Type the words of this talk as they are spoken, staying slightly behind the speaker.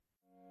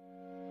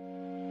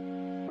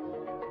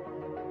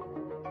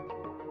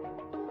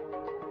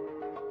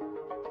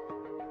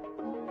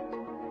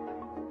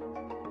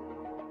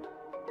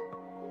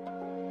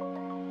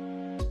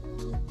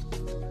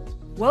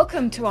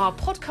Welcome to our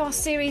podcast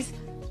series,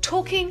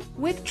 Talking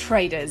with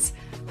Traders,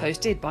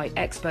 hosted by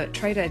expert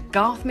trader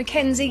Garth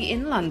McKenzie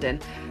in London,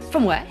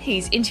 from where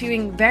he's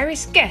interviewing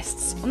various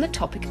guests on the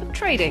topic of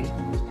trading.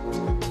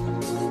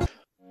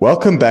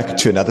 Welcome back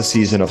to another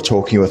season of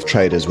Talking with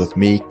Traders with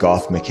me,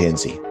 Garth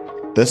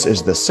McKenzie. This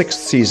is the 6th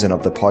season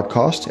of the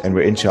podcast, and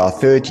we're into our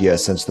 3rd year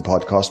since the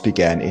podcast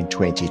began in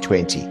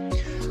 2020.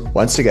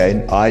 Once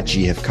again,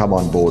 IG have come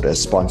on board as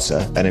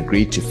sponsor and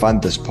agreed to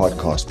fund this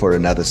podcast for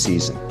another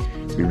season.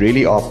 We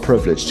really are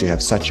privileged to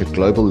have such a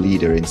global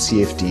leader in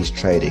CFDs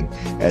trading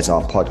as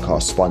our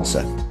podcast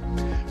sponsor.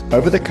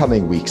 Over the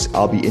coming weeks,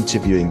 I'll be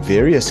interviewing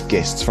various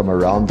guests from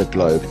around the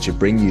globe to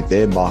bring you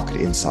their market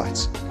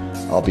insights.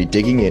 I'll be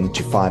digging in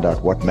to find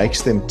out what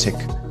makes them tick,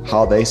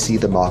 how they see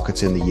the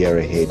markets in the year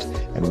ahead,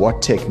 and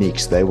what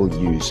techniques they will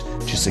use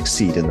to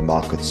succeed in the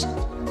markets.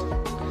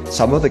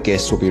 Some of the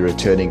guests will be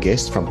returning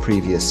guests from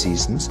previous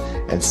seasons,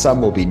 and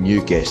some will be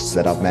new guests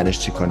that I've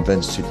managed to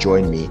convince to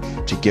join me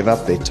to give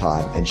up their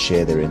time and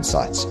share their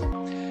insights.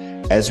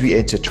 As we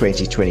enter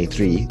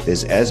 2023,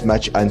 there's as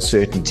much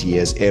uncertainty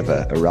as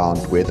ever around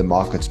where the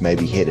markets may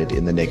be headed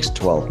in the next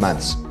 12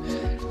 months.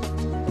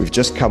 We've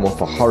just come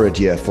off a horrid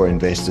year for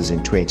investors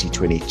in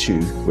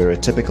 2022, where a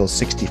typical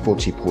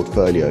 60-40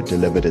 portfolio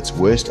delivered its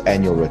worst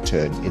annual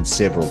return in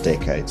several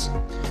decades.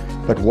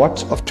 But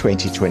what of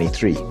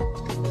 2023?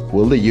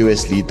 Will the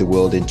US lead the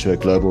world into a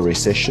global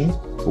recession,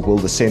 or will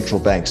the central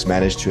banks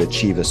manage to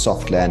achieve a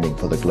soft landing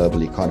for the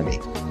global economy?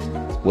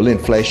 Will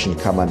inflation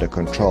come under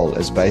control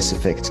as base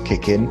effects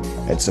kick in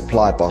and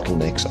supply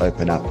bottlenecks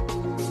open up?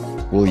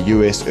 Will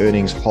US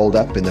earnings hold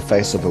up in the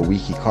face of a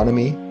weak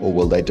economy, or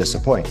will they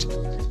disappoint?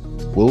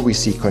 Will we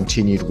see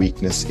continued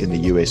weakness in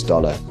the US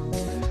dollar?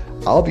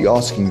 I'll be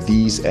asking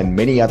these and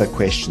many other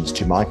questions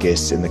to my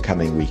guests in the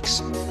coming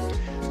weeks.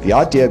 The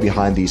idea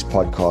behind these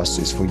podcasts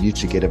is for you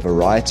to get a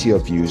variety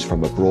of views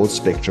from a broad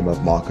spectrum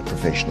of market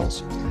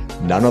professionals.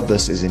 None of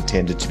this is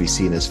intended to be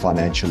seen as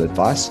financial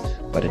advice,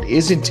 but it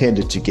is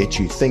intended to get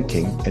you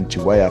thinking and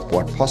to weigh up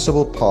what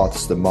possible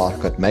paths the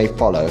market may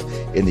follow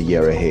in the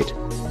year ahead.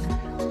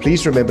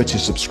 Please remember to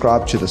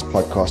subscribe to this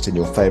podcast in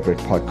your favorite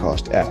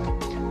podcast app.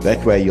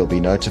 That way you'll be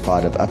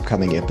notified of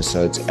upcoming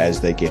episodes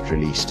as they get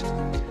released.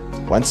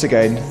 Once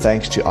again,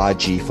 thanks to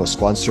IG for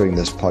sponsoring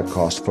this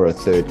podcast for a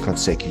 3rd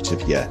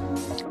consecutive year.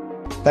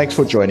 Thanks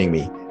for joining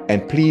me,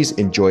 and please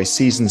enjoy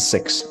Season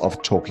 6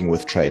 of Talking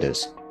with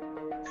Traders.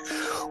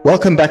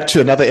 Welcome back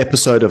to another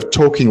episode of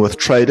Talking with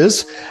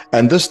Traders,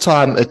 and this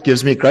time it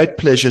gives me great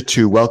pleasure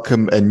to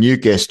welcome a new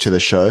guest to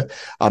the show.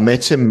 I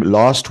met him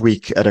last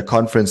week at a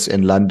conference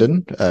in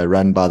London,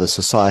 run by the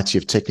Society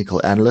of Technical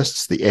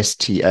Analysts, the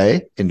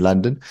STA in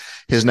London.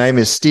 His name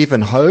is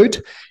Stephen Hoad.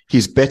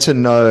 He's better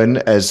known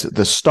as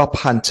the Stop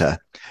Hunter.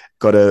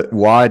 Got a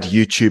wide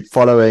YouTube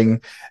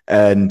following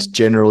and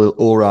general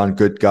all-round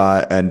good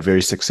guy and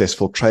very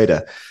successful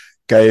trader.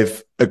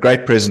 Gave a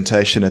great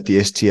presentation at the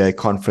STA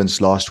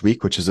conference last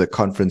week, which is a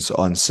conference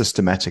on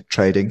systematic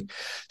trading.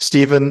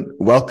 Stephen,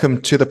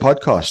 welcome to the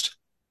podcast.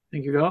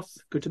 Thank you, Garth.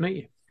 Good to meet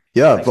you.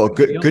 Yeah, well,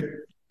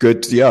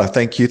 good. Yeah,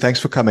 thank you.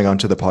 Thanks for coming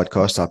onto the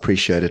podcast. I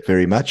appreciate it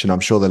very much. And I'm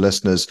sure the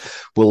listeners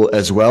will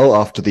as well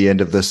after the end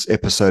of this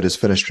episode is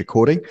finished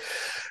recording.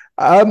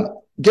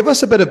 Give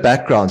us a bit of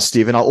background,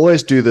 Stephen. I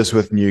always do this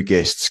with new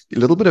guests. A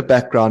little bit of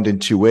background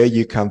into where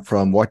you come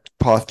from, what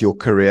path your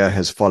career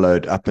has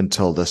followed up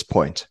until this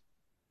point.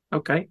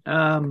 Okay.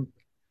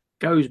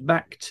 Goes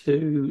back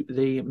to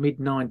the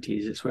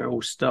mid-90s. That's where it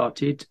all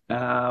started.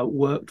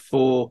 Worked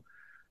for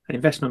an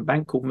investment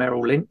bank called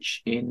Merrill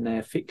Lynch in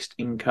their fixed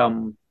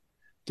income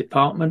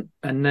department.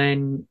 And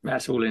then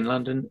that's all in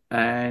London.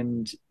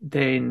 And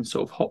then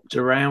sort of hopped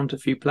around a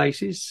few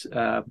places.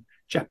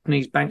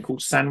 Japanese bank called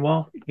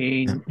Sanwa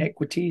in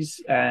equities,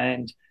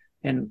 and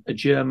then a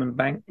German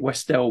bank,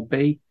 West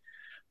LB,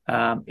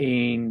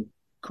 in,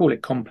 call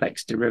it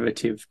complex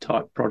derivative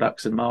type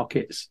products and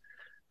markets.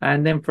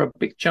 And then for a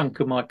big chunk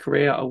of my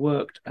career, I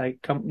worked at a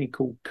company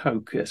called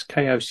Coke. That's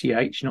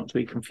Koch, not to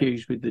be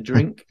confused with the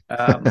drink.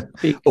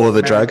 Or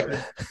the drug.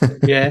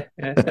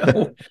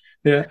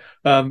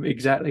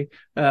 Exactly.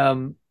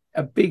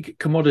 A big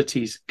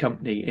commodities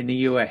company in the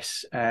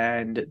US.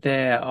 And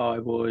there I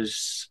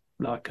was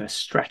like a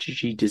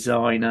strategy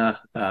designer,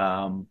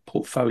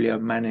 portfolio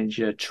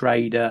manager,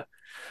 trader,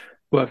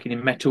 working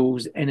in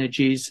metals,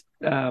 energies,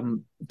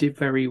 did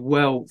very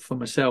well for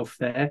myself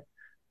there.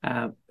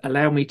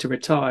 Allowed me to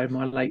retire in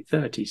my late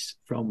 30s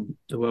from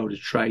the world of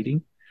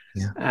trading.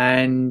 Yeah.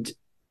 And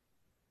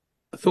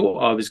I thought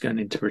I was going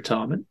into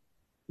retirement,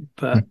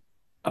 but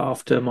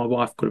after my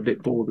wife got a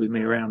bit bored with me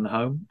around the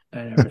home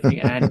and everything,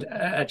 and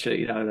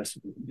actually, that's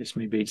just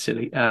me being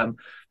silly.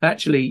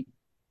 Actually,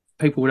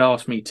 people would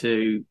ask me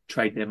to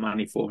trade their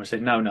money for them. I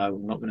said, no,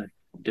 I'm not going to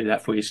do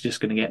that for you. It's just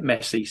going to get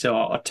messy. So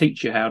I'll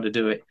teach you how to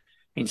do it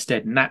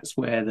instead. And that's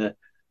where the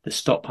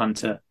Stop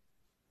Hunter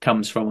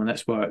comes from. And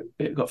that's where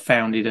it got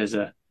founded as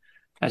a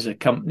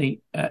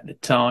company at the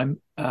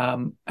time.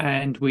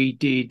 And we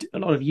did a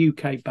lot of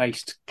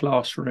UK-based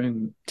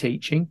classroom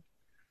teaching.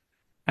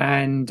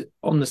 And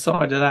on the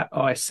side of that,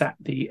 I sat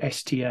the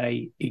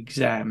STA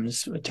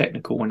exams, a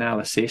technical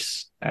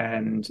analysis,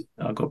 and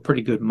I got a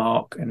pretty good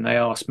mark. And they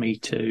asked me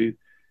to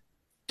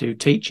do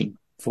teaching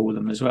for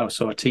them as well.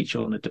 So I teach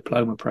on a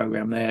diploma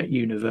program there at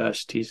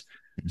universities.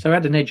 So I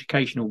had an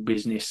educational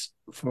business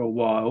for a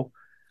while.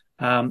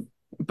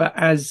 But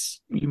as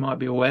you might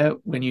be aware,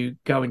 when you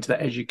go into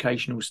that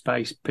educational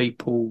space,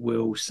 people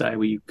will say,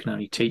 well, you can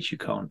only teach, you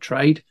can't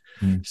trade.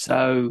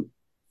 So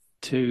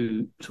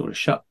to sort of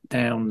shut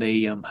down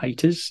the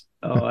haters,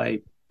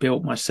 I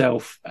built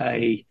myself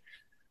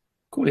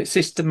call it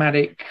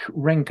systematic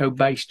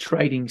Renko-based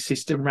trading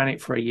system, ran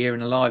it for a year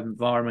in a live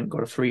environment,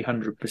 got a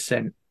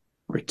 300%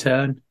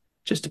 return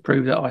just to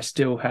prove that I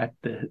still had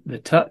the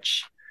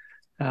touch.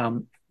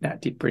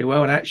 That did pretty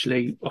well. And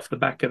actually, off the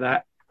back of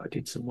that, I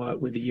did some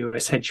work with the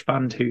US hedge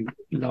fund who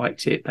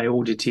liked it. They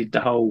audited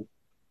the whole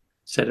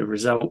set of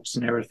results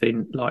and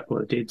everything, like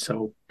what I did.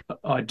 So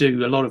I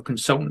do a lot of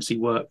consultancy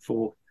work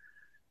for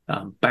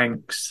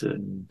banks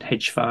and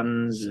hedge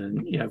funds,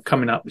 and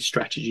coming up with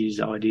strategies,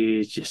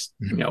 ideas, just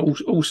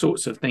all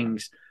sorts of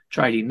things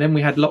trading. Then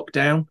we had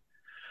lockdown,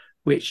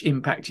 which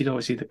impacted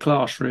obviously the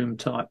classroom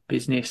type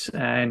business,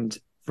 and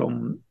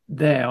from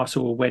there I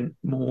sort of went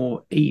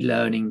more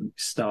e-learning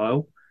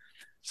style.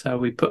 So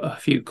we put a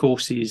few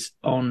courses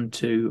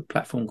onto a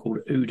platform called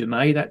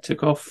Udemy that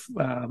took off,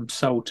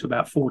 sold to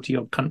about 40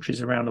 odd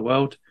countries around the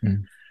world.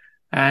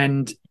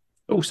 And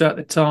also at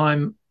the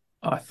time,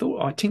 I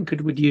thought I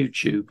tinkered with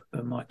YouTube,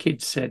 and my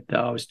kids said that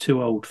I was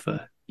too old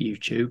for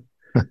YouTube.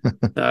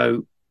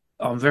 So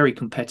I'm very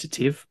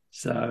competitive.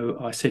 So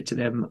I said to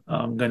them,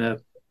 I'm going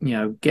to,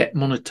 get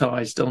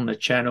monetized on the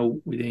channel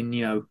within,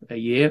 a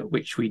year,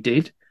 which we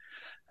did.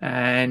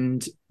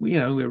 And,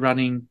 we're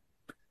running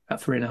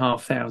about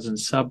 3,500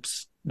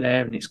 subs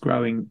there, and it's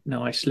growing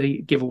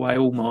nicely. Give away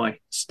all my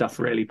stuff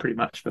really pretty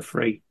much for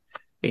free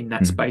in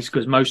that space,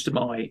 because most of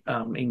my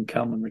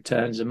income and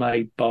returns are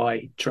made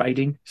by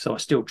trading. So I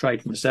still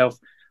trade myself.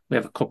 We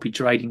have a copy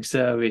trading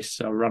service.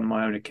 So I run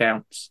my own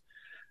accounts.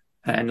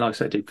 And like I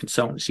said, I do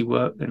consultancy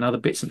work and other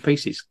bits and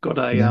pieces. Got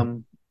a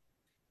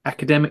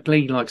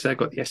academically, like I said, I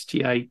got the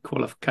STA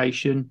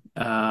qualification,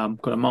 got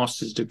a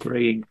master's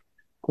degree in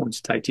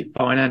quantitative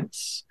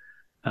finance,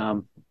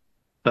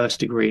 first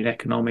degree in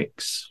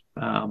economics,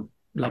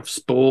 love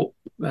sport,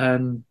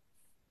 and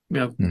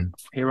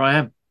here I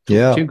am.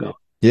 Yeah.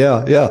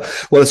 Yeah.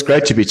 Well, it's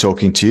great to be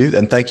talking to you,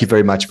 and thank you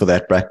very much for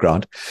that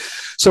background.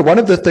 So one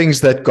of the things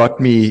that got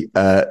me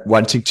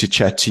wanting to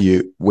chat to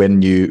you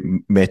when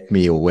you met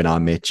me, or when I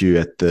met you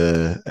at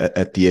the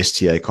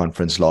STA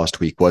conference last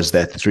week, was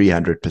that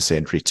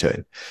 300%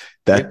 return.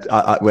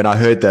 When I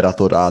heard that, I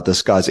thought,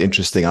 this guy's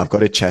interesting. I've got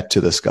to chat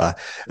to this guy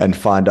and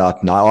find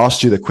out. And I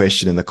asked you the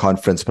question in the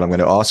conference, but I'm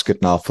going to ask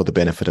it now for the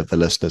benefit of the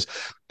listeners.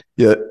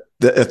 A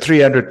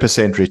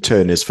 300%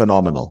 return is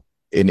phenomenal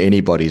in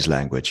anybody's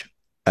language.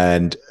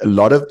 And a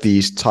lot of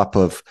these type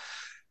of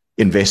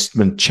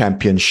investment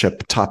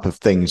championship type of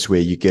things, where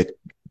you get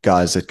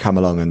guys that come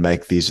along and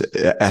make these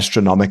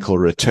astronomical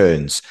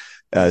returns,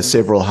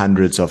 several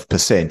hundreds of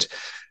 %.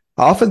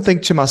 I often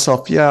think to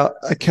myself, yeah,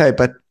 okay,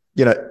 but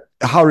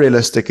how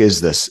realistic is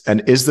this?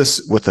 And is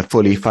this with a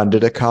fully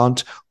funded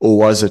account, or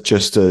was it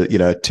just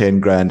a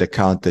 10 grand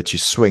account that you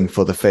swing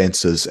for the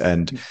fences,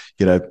 and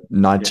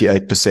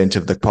 98%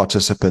 of the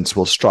participants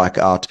will strike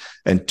out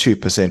and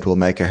 2% will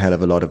make a hell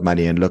of a lot of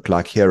money and look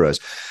like heroes?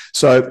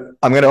 So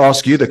I'm going to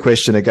ask you the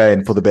question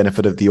again for the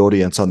benefit of the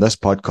audience on this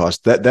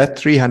podcast. That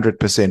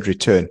 300%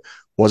 return,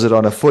 was it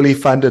on a fully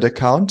funded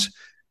account,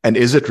 and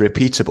is it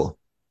repeatable?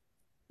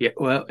 Yeah,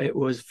 well, it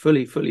was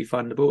fully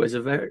fundable. It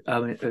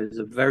was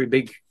a very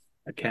big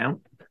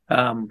account,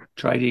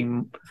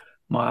 trading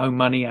my own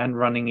money and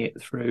running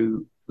it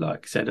through,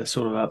 like I said, a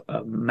sort of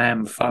a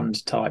MAM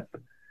fund type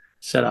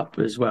setup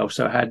as well.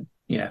 So it had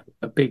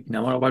a big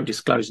number. I won't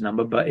disclose the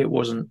number, but it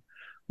wasn't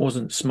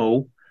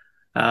small,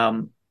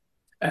 and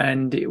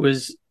it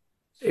was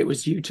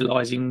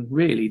utilizing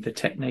really the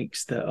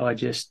techniques that I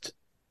just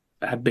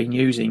had been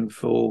using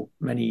for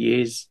many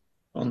years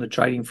on the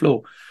trading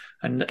floor.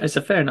 And it's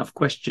a fair enough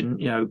question.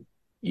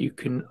 You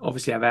can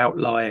obviously have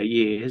outlier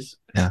years.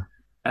 Yeah.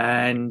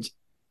 And,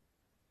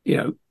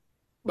 I've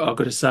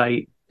got to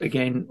say,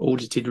 again,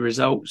 audited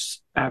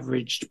results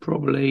averaged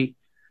probably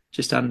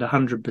just under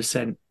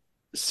 100%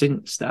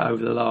 since that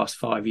over the last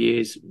 5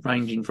 years,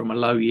 ranging from a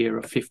low year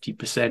of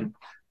 50%.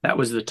 That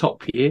was the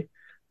top year.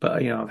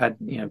 But, I've had,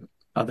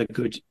 other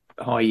good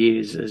high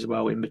years as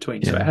well in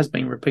between. So it has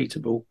been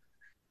repeatable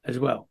as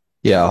well.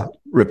 Yeah,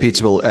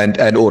 repeatable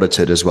and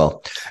audited as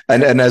well.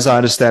 And as I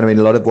understand,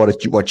 a lot of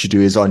what you do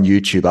is on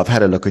YouTube. I've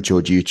had a look at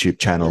your YouTube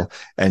channel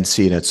and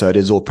seen it. So it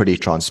is all pretty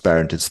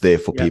transparent. It's there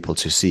for people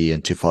to see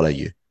and to follow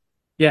you.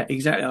 Yeah,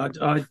 exactly.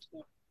 I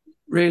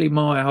really,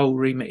 my whole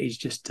remit is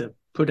just to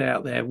put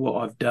out there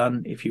what I've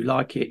done. If you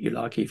like it, you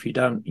like it. If you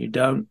don't, you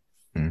don't.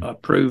 I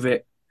prove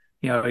it.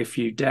 If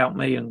you doubt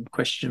me and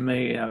question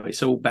me,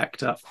 it's all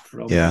backed up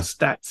from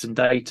stats and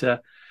data.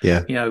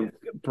 Yeah.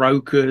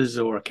 Brokers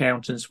or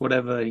accountants,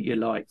 whatever you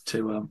like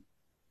to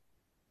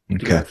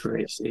to go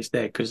through. It's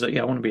there because I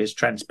want to be as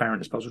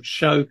transparent as possible to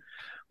show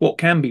what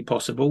can be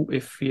possible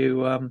if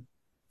you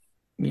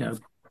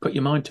put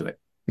your mind to it.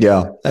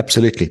 Yeah,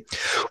 absolutely.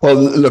 Well,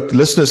 look,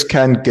 listeners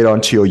can get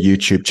onto your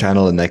YouTube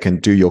channel and they can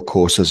do your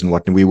courses and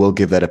whatnot. We will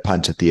give that a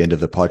punt at the end of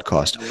the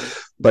podcast.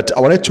 But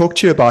I want to talk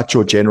to you about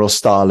your general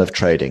style of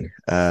trading,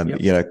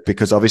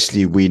 because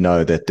obviously we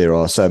know that there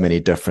are so many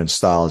different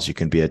styles. You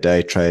can be a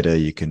day trader,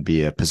 you can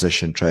be a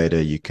position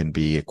trader, you can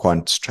be a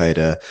quant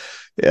trader,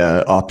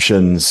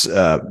 options,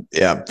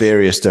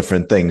 various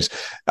different things.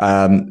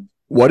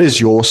 What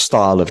is your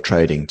style of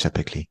trading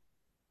typically?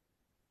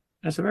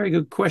 That's a very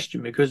good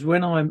question, because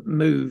when I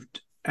moved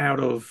out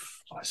of,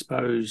 I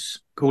suppose,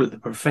 call it the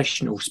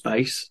professional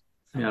space,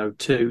 to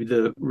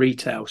the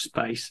retail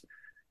space,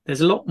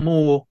 there's a lot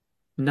more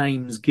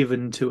names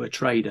given to a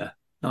trader,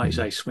 like you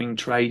say, swing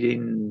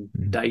trading,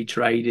 day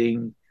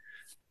trading,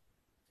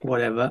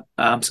 whatever,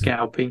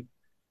 scalping.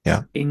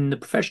 Yeah. In the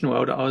professional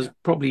world, I was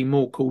probably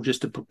more called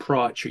just a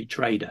proprietary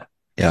trader.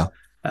 Yeah.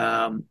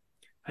 And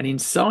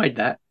inside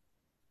that,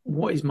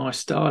 what is my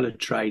style of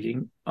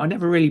trading? I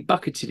never really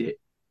bucketed it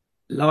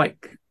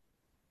like,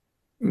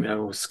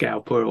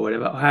 scalper or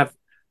whatever.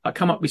 I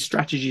come up with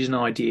strategies and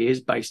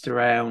ideas based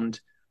around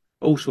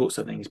all sorts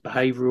of things: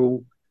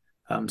 behavioral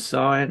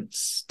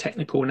science,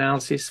 technical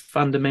analysis,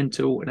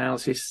 fundamental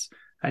analysis,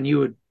 and you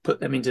would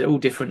put them into all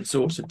different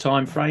sorts of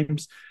time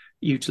frames,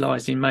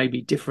 utilizing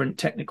maybe different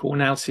technical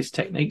analysis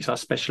techniques. I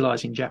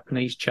specialize in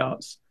Japanese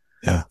charts,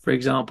 for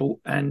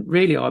example, and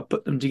really I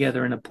put them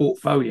together in a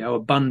portfolio, a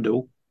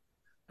bundle,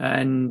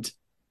 and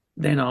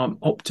then I'm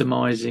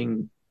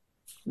optimizing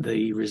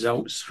the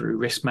results through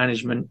risk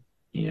management,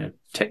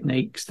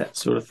 techniques, that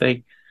sort of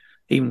thing,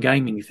 even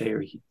gaming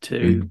theory,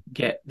 to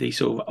get the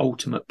sort of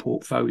ultimate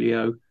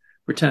portfolio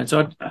return.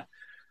 So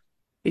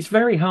it's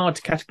very hard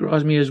to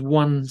categorize me as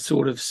one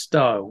sort of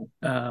style.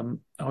 I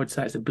would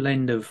say it's a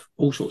blend of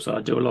all sorts.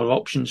 I do a lot of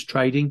options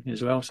trading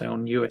as well, so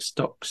on US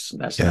stocks.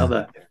 That's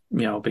another,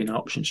 I've been an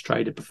options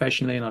trader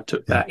professionally, and I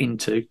took that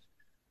into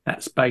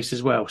that space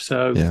as well.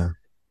 So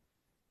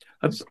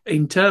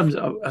in terms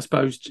of, I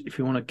suppose, if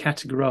you want to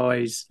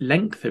categorize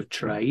length of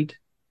trade,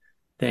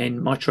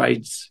 then my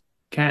trades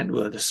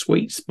the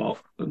sweet spot,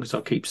 because I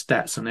keep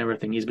stats on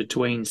everything, is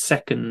between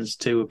seconds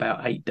to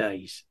about 8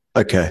 days.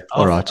 Okay.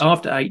 All right.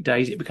 After 8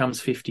 days, it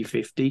becomes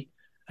 50-50.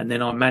 And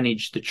then I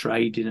manage the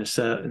trade in a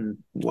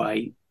certain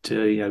way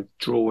to,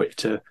 draw it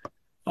to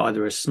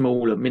either a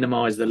smaller,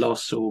 minimize the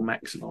loss, or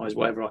maximize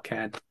whatever I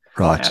can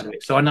out of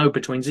it. So I know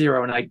between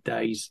 0 and 8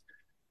 days,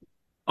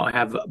 I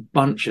have a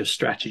bunch of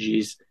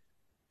strategies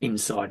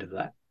inside of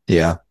that.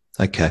 Yeah.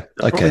 Okay.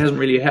 Probably hasn't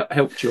really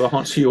helped you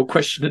answer your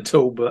question at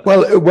all, but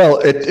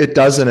it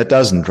does and it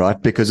doesn't,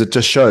 right? Because it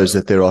just shows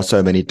that there are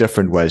so many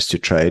different ways to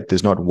trade.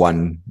 There's not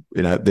one.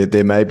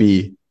 There may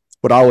be.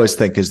 What I always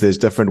think is there's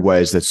different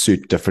ways that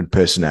suit different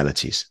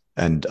personalities,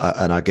 and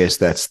I guess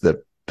that's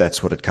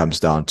what it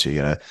comes down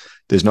to.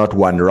 There's not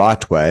one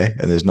right way,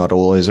 and there's not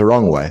always a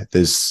wrong way.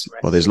 There's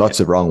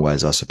lots of wrong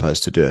ways, I suppose,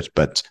 to do it,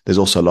 but there's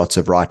also lots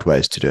of right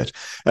ways to do it.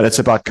 And it's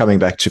about coming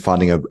back to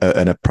finding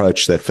an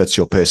approach that fits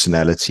your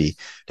personality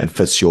and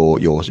fits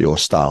your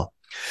style.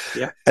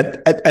 Yeah.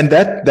 And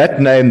that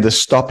name, the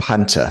Stop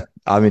Hunter,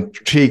 I'm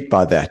intrigued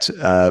by that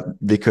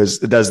because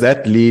does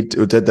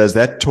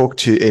that talk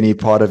to any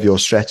part of your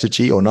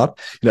strategy or not?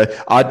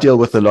 I deal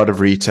with a lot of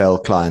retail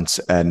clients,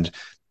 and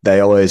they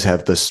always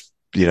have this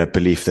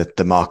belief that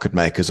the market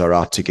makers are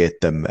out to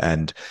get them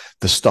and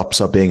the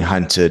stops are being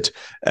hunted,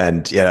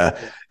 and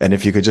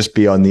if you could just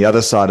be on the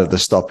other side of the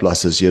stop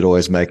losses, you'd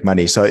always make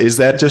money. So is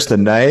that just a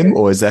name,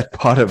 or is that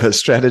part of a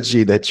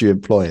strategy that you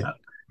employ?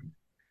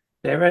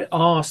 There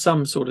are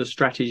some sort of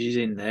strategies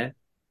in there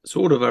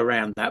sort of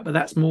around that, but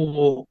that's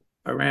more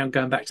around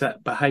going back to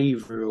that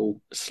behavioral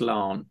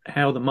slant,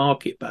 how the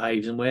market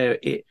behaves and where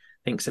it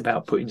thinks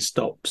about putting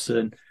stops,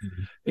 and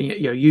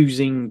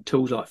using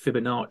tools like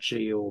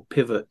Fibonacci or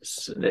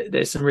pivots.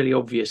 There's some really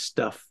obvious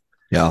stuff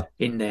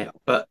in there,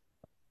 but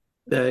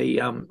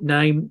the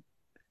name,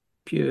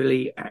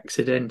 purely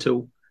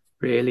accidental,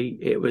 really.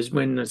 It was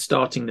when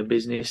starting the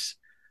business,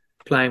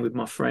 playing with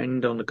my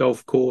friend on the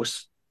golf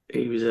course.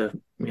 He was a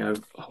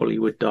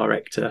Hollywood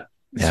director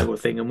sort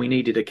of thing, and we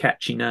needed a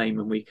catchy name,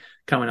 and we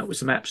coming up with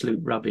some absolute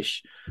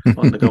rubbish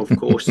on the golf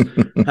course.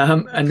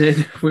 And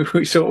then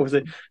we sort of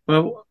said,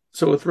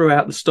 sort of threw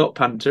out the Stop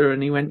Hunter,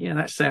 and he went,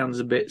 that sounds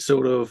a bit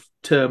sort of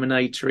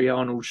Terminator-y,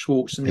 Arnold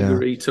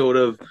Schwarzenegger-y sort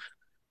of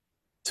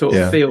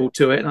feel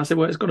to it. And I said,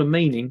 well, it's got a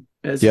meaning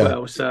as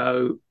well.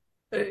 So,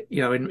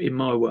 in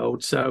my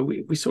world, so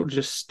we sort of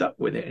just stuck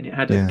with it, and it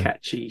had a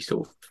catchy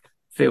sort of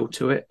feel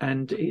to it,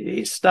 and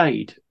it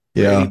stayed.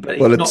 Yeah. Really,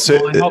 but it's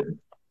not my hobby.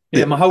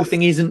 Yeah, my whole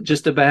thing isn't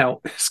just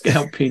about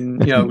scalping,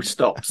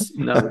 stops.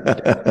 No.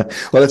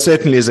 Well, it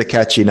certainly is a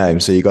catchy name,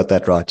 so you got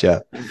that right. Yeah.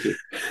 Thank you.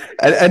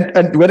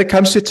 And when it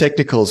comes to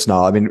technicals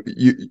now, I mean,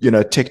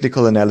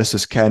 technical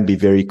analysis can be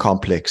very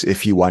complex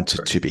if you want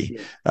it to be.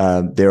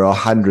 Yeah. There are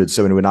hundreds.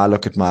 So when I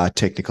look at my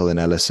technical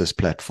analysis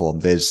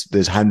platform,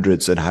 there's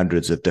hundreds and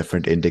hundreds of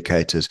different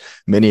indicators,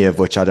 many of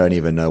which I don't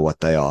even know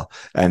what they are.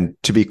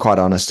 And to be quite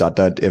honest, I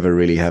don't ever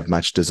really have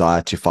much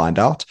desire to find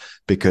out,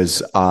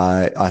 because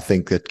I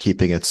think that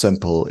keeping it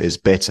simple is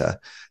better.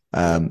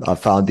 I've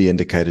found the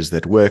indicators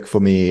that work for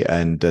me,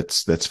 and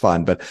that's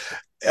fine. But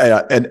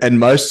and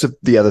most of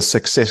the other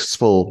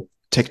successful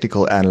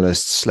technical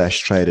analysts /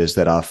 traders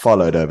that I've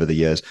followed over the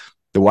years,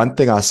 the one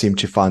thing I seem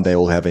to find they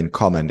all have in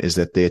common is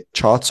that their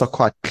charts are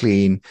quite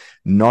clean,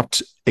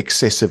 not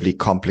excessively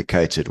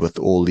complicated with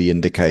all the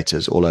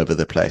indicators all over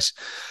the place.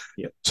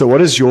 Yep. So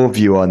what is your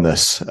view on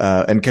this?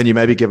 And can you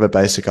maybe give a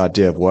basic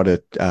idea of what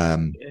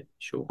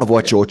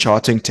your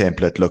charting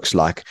template looks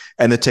like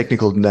and the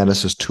technical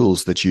analysis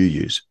tools that you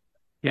use?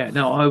 Yeah,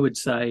 no, I would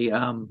say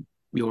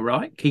you're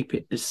right. Keep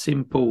it as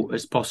simple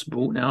as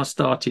possible. Now, I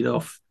started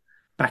off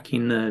back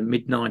in the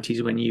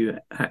mid-90s when you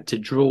had to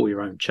draw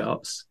your own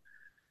charts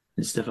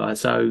and stuff like that.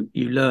 So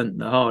you learned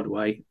the hard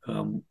way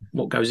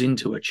what goes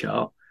into a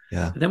chart.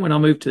 Yeah. And then when I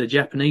moved to the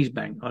Japanese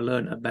bank, I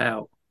learned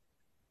about,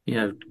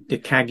 the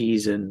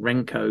Kagis and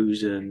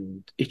Renkos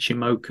and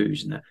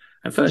Ichimokus and that.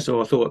 And first of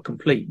all, I thought a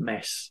complete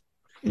mess,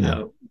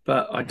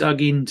 but I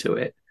dug into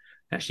it,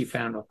 actually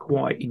found I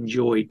quite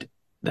enjoyed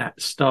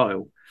that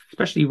style,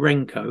 especially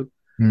Renko,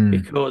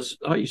 because,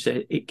 like you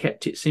said, it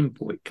kept it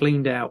simple. It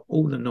cleaned out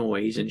all the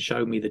noise and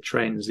showed me the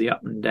trends, the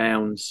up and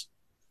downs,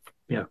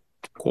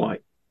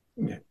 quite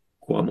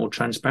more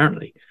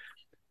transparently.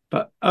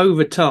 But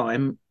over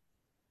time,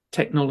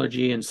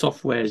 technology and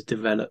software has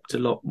developed a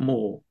lot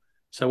more.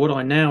 So what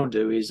I now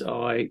do is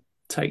I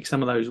take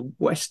some of those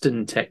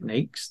Western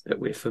techniques that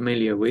we're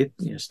familiar with,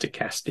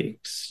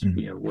 stochastics,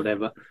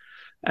 whatever,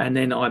 and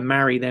then I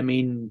marry them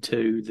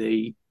into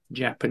the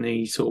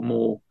Japanese or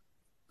more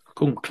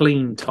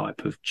clean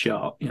type of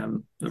chart.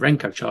 The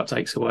Renko chart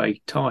takes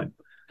away time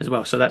as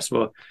well. So that's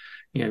what,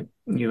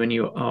 when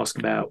you ask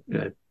about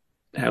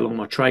how long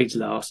my trades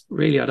last,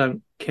 really, I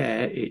don't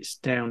care. It's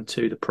down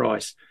to the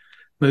price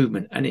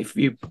movement. And if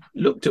you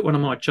looked at one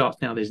of my charts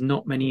now, there's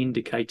not many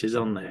indicators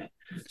on there.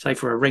 Say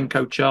for a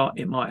Renko chart,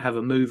 it might have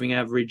a moving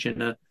average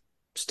and a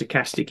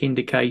stochastic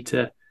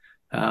indicator,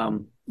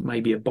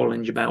 maybe a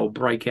Bollinger Band or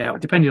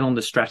breakout, depending on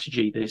the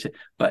strategy.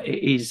 But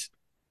it is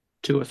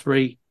 2 or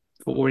 3,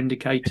 4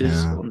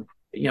 indicators on,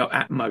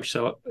 at most.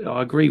 So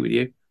I agree with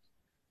you.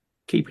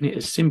 Keeping it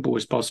as simple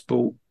as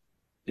possible,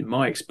 in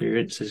my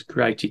experience, has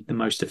created the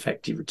most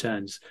effective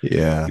returns.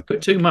 Yeah. You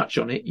put too much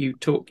on it,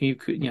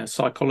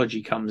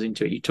 psychology comes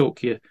into it. You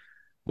talk your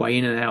way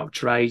in and out of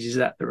trades. Is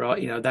that the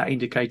right? That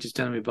indicator's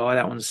telling me buy,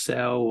 that one's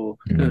sell, or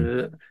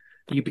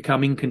you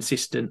become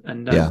inconsistent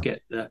and don't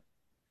get the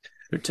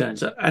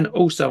returns. And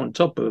also on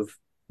top of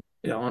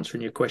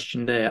answering your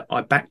question there,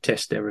 I back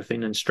test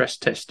everything and stress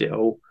test it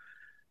all.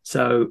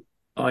 So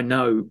I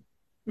know,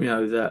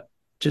 that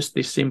just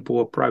this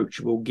simple approach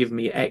will give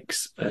me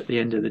X at the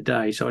end of the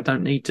day. So I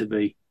don't need to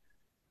be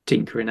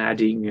tinkering,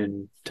 adding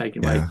and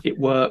taking away. It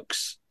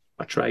works.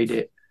 I trade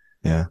it.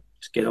 Yeah.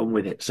 Just get on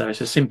with it. So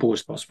it's as simple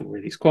as possible,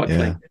 really. It's quite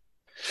clean.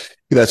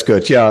 That's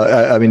good.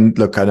 Yeah. I mean,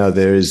 look, I know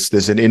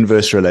there's an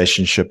inverse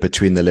relationship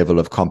between the level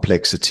of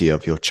complexity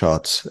of your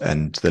charts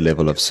and the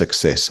level of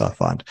success, I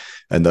find.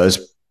 And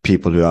those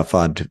people who I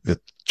find with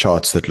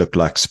charts that look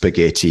like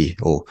spaghetti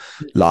or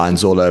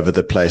lines all over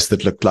the place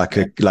that look like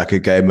a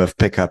game of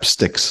pickup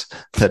sticks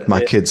that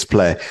my kids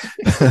play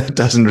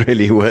doesn't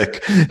really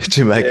work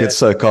to make it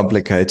so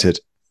complicated.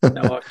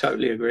 No, I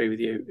totally agree with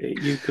you.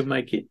 You can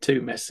make it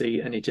too messy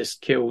and it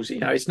just kills.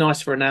 It's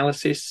nice for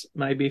analysis,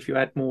 maybe if you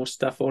add more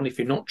stuff on, if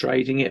you're not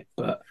trading it,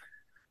 but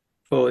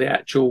for the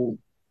actual,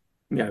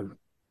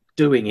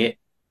 doing it,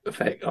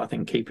 effect, I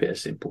think keep it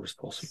as simple as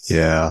possible.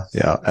 Yeah,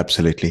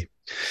 absolutely.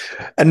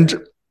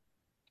 And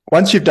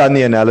once you've done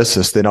the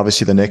analysis, then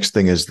obviously the next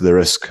thing is the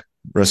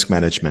risk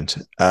management.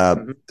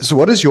 So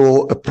what is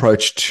your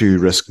approach to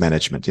risk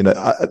management?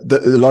 A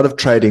lot of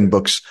trading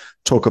books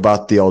talk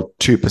about the old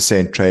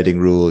 2% trading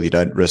rule. You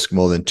don't risk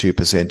more than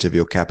 2% of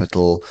your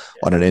capital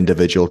on an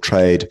individual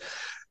trade.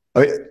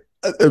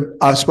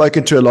 I've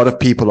spoken to a lot of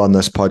people on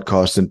this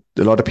podcast, and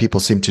a lot of people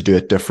seem to do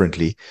it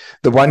differently.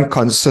 The one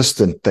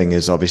consistent thing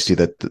is obviously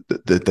that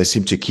they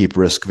seem to keep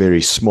risk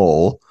very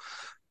small,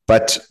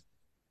 but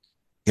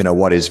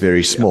what is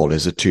very small?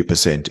 Is it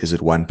 2%? Is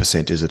it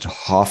 1%? Is it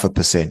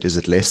 0.5%? Is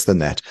it less than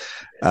that?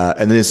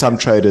 And then some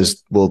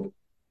traders will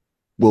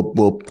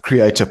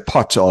create a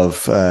pot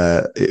of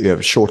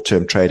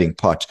short-term trading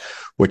pot,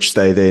 which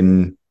they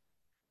then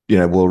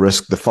will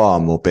risk the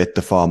farm or bet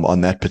the farm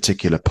on that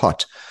particular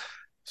pot.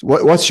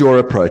 What's your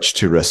approach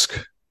to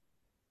risk?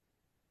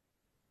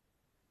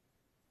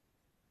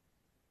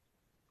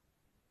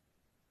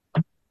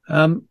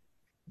 It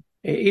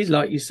is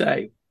like you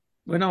say.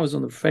 When I was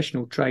on the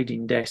professional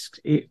trading desks,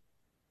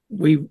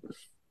 we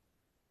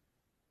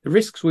the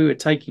risks we were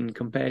taking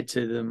compared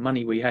to the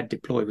money we had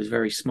deployed was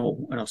very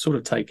small, and I've sort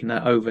of taken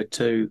that over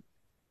to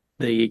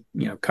the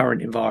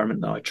current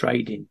environment that I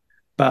trade in.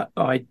 But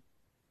I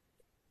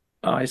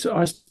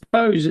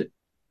suppose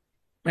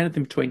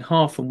anything between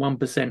 0.5% and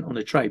 1% on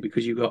a trade,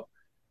 because you've got,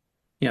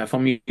 if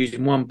I'm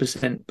using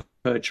 1%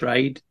 per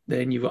trade,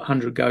 then you've got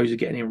 100 goes of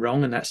getting it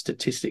wrong, and that's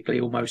statistically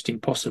almost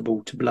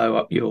impossible to blow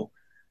up your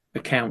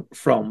account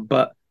from.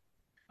 But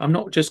I'm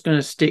not just going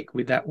to stick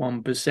with that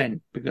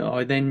 1%, because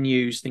I then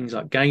use things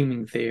like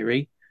gaming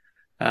theory,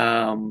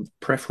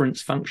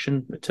 preference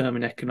function,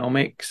 determine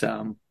economics,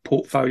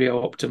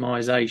 portfolio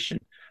optimization.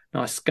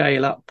 And I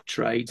scale up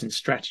trades and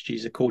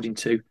strategies according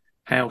to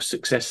how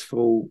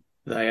successful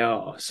they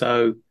are.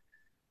 So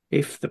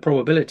if the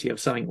probability of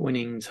something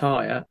winning is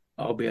higher,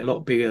 I'll be a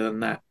lot bigger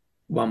than that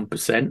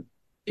 1%.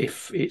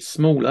 If it's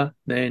smaller,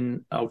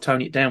 then I'll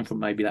tone it down from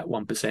maybe that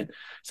 1%.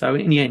 So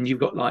in the end, you've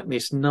got like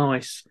this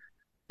nice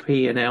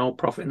P&L,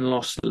 profit and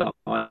loss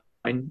line,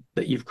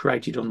 that you've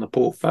created on the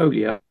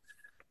portfolio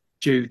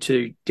due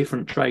to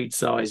different trade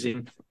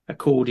sizing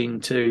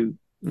according to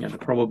the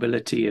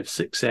probability of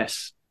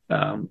success,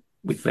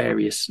 with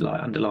various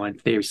like underlying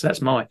theories. So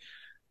that's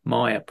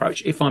my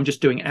approach. If I'm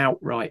just doing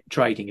outright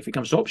trading, if it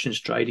comes to options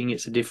trading,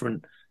 it's a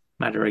different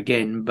matter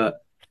again. But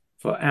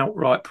for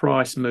outright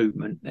price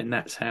movement, then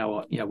that's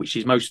how which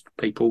is most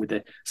people with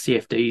their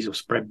CFDs or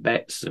spread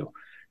bets or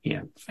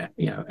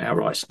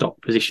outright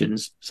stock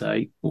positions,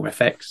 say, or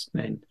FX,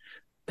 then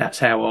that's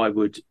how I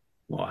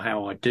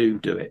do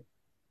it.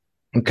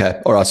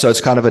 Okay. All right. So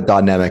it's kind of a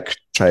dynamic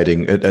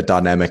trading, a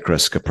dynamic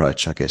risk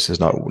approach, I guess. There's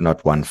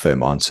not one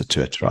firm answer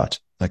to it, right?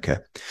 Okay.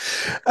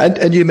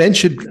 And you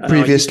mentioned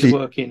previously. I used to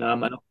work in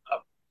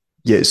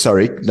yeah,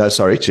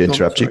 sorry to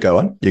interrupt you. Go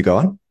on. You go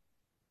on.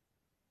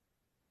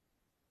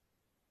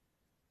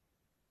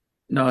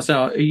 No,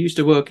 so I used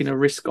to work in a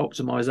risk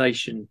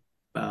optimization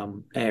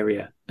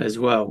area as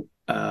well,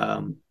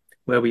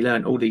 where we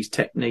learned all these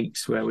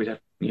techniques where we'd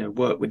have,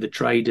 work with the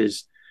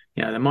traders.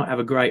 They might have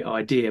a great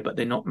idea, but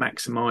they're not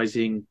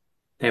maximizing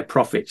their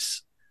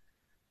profits,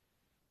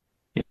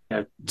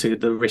 to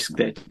the risk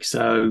there.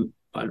 So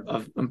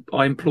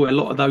I employ a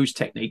lot of those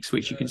techniques,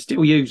 which you can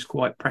still use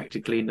quite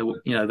practically in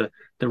the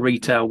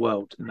retail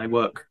world, and they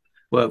work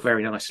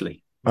very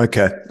nicely.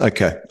 Okay.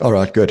 All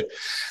right. Good.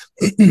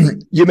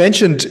 You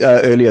mentioned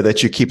earlier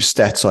that you keep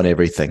stats on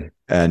everything,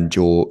 and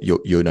so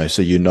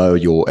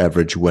your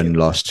average win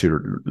loss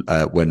to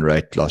win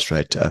rate, loss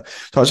rate. So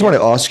I just want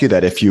to ask you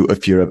that if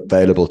you're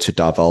available to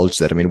divulge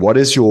that. I mean, what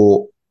is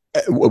your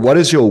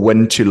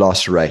win to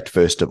loss rate,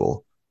 first of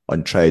all,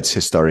 on trades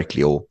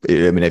historically, or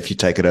I mean, if you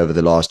take it over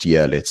the last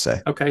year, let's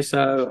say. Okay,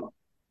 so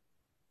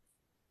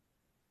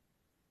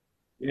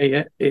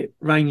it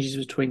ranges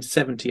between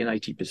 70 and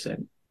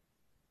 80%.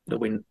 The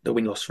win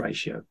loss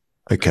ratio.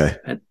 Okay.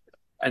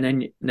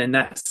 And then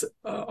that's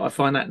I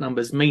find that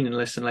number's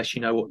meaningless unless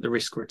you know what the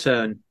risk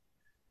return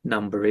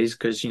number is,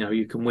 because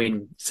you can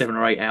win 7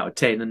 or 8 out of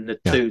 10, and the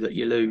 2 that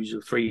you lose or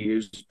 3 you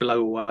lose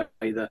blow away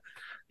the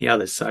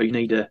others. So you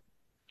need the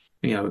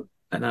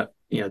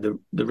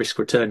risk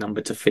return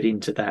number to fit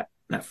into that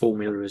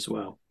formula as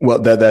well. Well,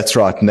 that's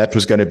right, and that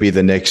was going to be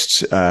the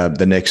next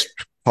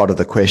part of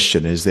the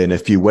question. Is then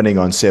if you're winning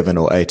on 7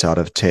 or 8 out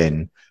of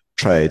 10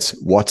 trades,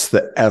 what's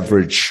the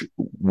average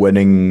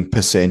winning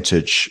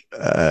percentage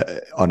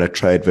on a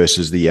trade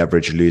versus the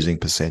average losing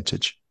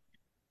percentage?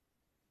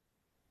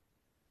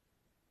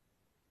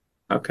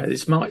 Okay,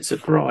 this might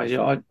surprise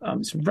you.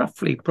 It's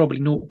roughly probably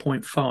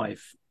 0.5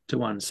 to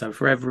 1. So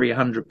for every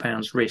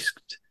 £100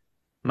 risked,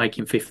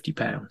 making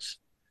 £50.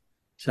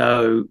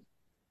 So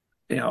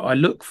I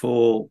look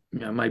for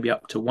maybe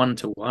up to 1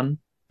 to 1,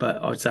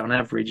 but I'd say on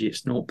average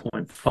it's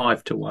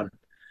 0.5 to 1.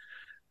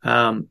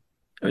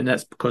 And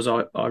that's because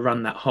I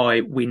run that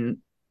high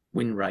win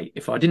rate.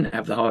 If I didn't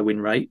have the high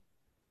win rate,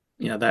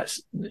 that's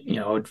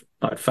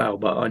I'd fail.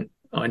 But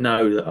I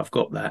know that I've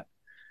got that,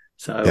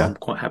 so I'm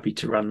quite happy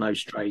to run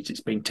those trades.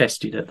 It's been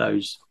tested at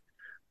those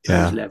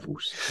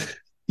levels.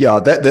 Yeah,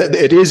 that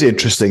it is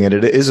interesting, and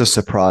it is a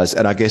surprise.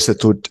 And I guess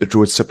it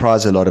would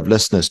surprise a lot of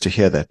listeners to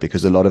hear that,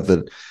 because a lot of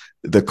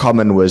the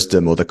common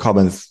wisdom or the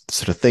common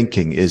sort of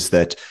thinking is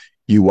that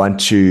you want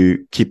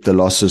to keep the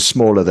losses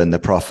smaller than the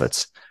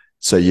profits.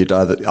 So you'd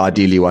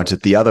ideally want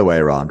it the other way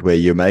around, where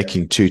you're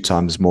making 2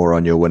 times more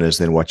on your winners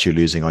than what you're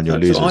losing on your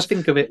losers. So I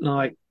think of it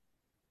like,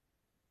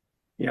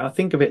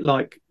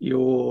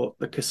 you're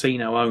the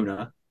casino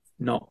owner,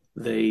 not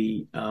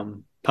the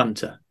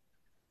punter.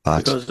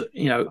 Right.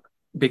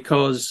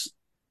 Because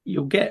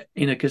you'll get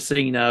in a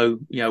casino,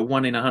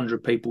 1 in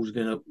 100 people is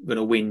gonna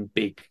win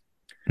big,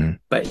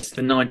 but it's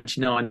the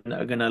 99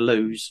 that are gonna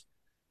lose,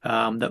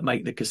 that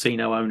make the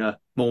casino owner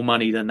more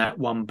money than that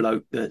one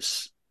bloke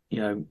that's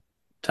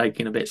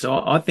taking a bit.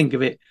 So I think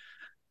of it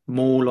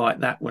more like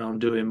that when I'm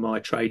doing my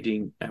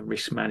trading and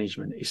risk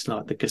management. It's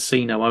like the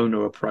casino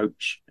owner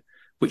approach,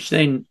 which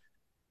then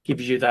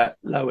gives you that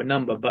lower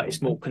number, but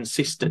it's more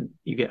consistent.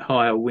 You get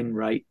higher win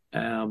rate,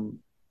 and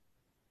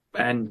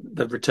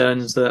the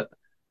returns that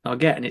I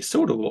get. And it's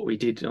sort of what we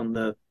did on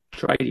the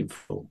trading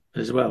floor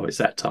as well. It's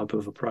that type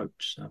of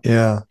approach. So.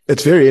 Yeah,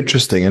 it's very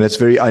interesting and it's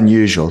very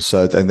unusual.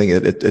 So I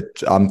think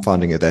I'm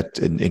finding it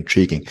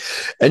intriguing.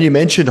 And you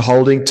mentioned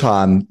holding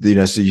time.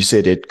 So you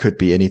said it could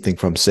be anything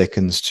from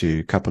seconds to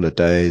a couple of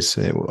days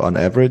on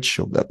average,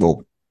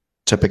 or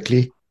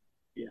typically.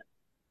 Yeah.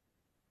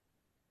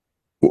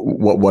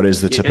 What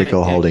is the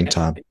typical holding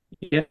time?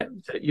 Yeah,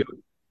 so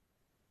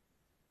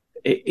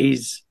it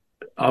is.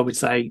 I would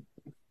say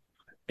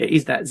it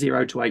is that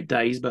 0 to 8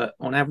 days, but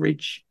on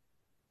average,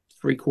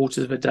 3/4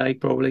 of a day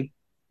probably.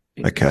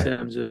 In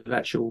terms of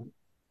actual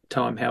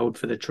time held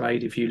for the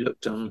trade, if you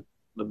looked on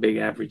the big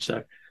average.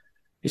 So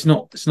it's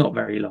not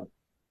very long.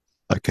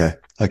 Okay.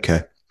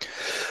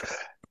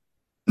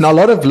 Now, a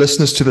lot of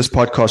listeners to this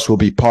podcast will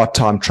be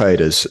part-time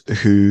traders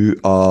who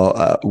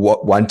are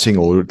wanting,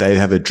 or they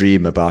have a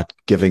dream about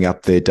giving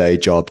up their day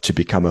job to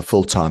become a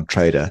full-time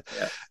trader.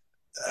 Yeah.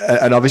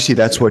 And obviously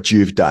that's what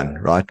you've done,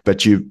 right?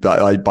 But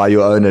by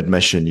your own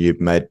admission,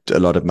 you've made a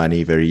lot of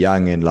money very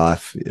young in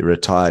life,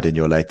 retired in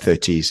your late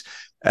 30s,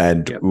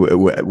 and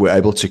were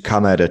able to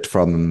come at it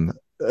from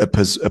a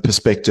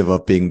perspective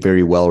of being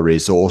very well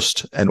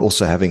resourced and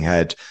also having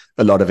had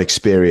a lot of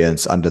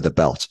experience under the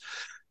belt.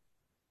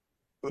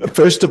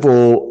 First of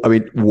all, I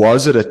mean,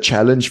 was it a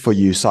challenge for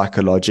you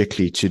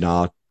psychologically to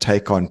now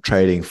take on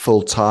trading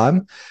full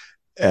time?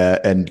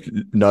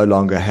 And no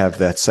longer have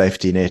that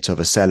safety net of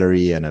a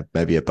salary and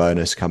maybe a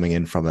bonus coming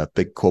in from a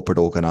big corporate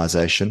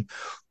organization?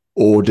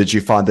 Or did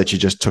you find that you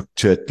just took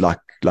to it like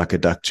a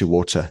duck to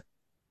water?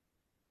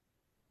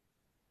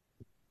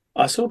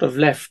 I sort of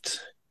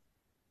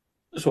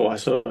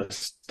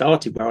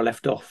started where I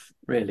left off,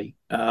 really.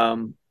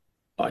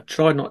 I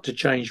tried not to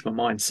change my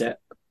mindset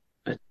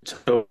at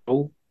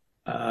all.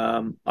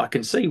 I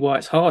can see why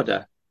it's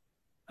harder,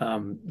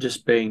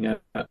 just being a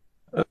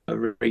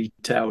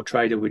retail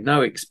trader with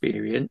no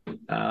experience,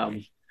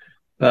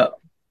 but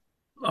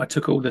I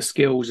took all the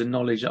skills and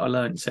knowledge that I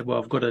learned and said, well,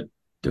 I've got to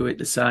do it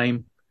the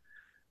same,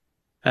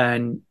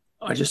 and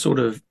I just sort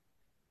of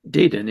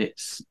did. And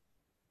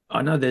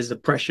I know there's the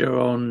pressure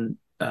on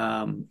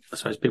I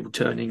suppose people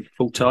turning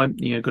full time,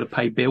 got to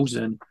pay bills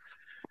and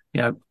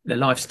the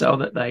lifestyle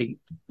that they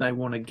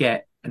want to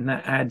get, and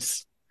that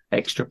adds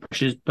extra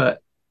pressures,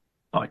 but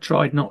I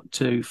tried not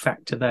to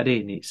factor that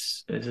in.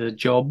 It's a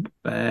job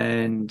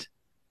and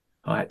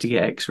I had to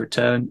get X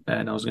return,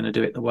 and I was going to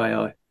do it the way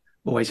I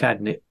always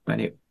had, and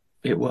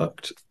it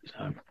worked.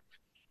 So.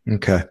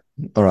 Okay.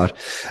 All right.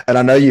 And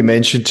I know you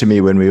mentioned to me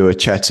when we were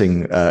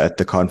chatting at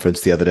the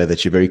conference the other day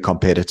that you're a very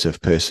competitive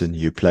person.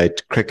 You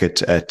played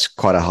cricket at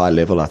quite a high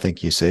level, I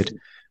think you said.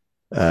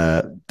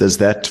 Does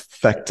that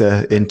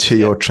factor into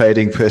your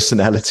trading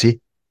personality?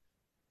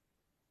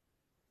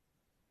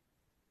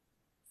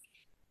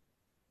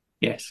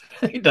 Yes,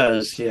 it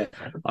does. Yeah,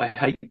 I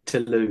hate to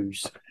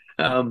lose,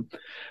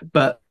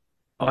 but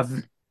I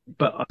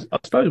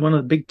suppose one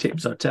of the big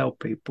tips I tell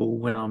people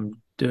when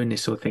I'm doing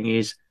this sort of thing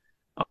is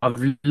I've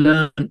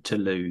learned to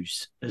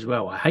lose as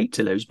well. I hate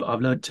to lose, but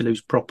I've learned to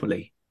lose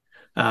properly,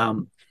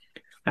 and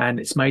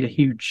it's made a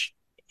huge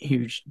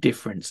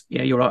difference.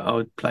 Yeah, you're right. I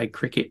would play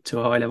cricket to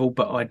a high level,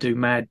 but I do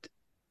mad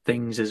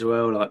things as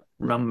well, like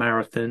run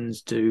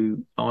marathons,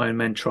 do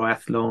Ironman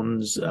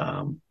triathlons.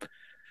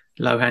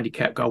 Low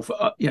handicap golf.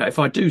 If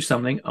I do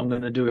something, I'm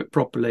going to do it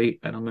properly,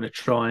 and I'm going to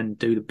try and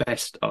do the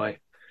best I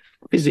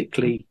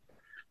physically,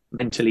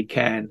 mentally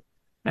can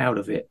out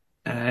of it.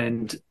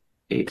 And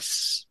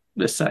it's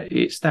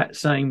that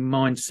same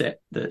mindset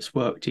that's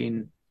worked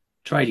in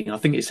trading. I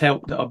think it's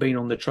helped that I've been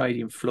on the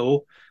trading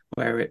floor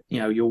where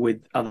you're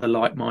with other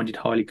like-minded,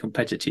 highly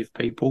competitive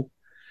people.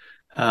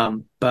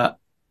 But I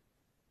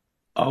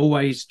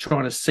always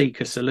trying to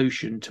seek a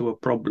solution to a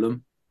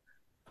problem,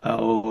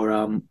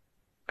 or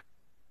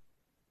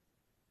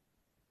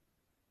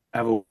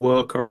have a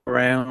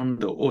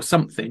workaround or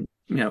something,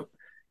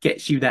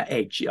 gets you that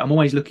edge. I'm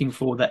always looking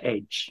for the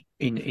edge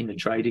in the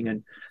trading,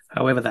 and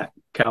however that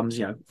comes,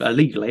 a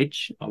legal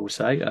edge, I will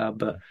say,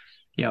 but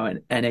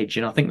an edge,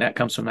 and I think that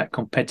comes from that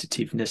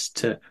competitiveness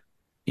to,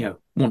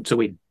 want to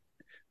win.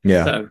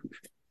 Yeah. So,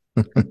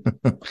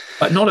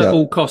 but not at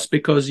all costs,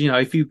 because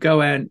if you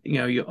go out,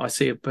 I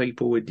see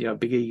people with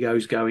big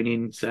egos going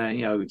in saying,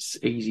 it's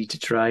easy to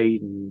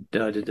trade and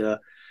da da da.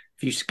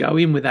 If you go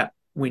in with that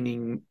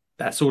winning,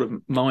 that sort of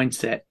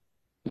mindset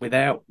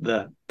without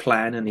the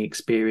plan and the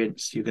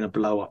experience, you're going to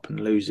blow up and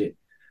lose it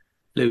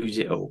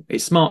all.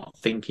 It's smart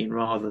thinking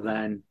rather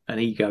than an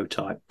ego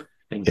type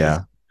thinking.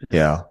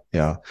 Yeah.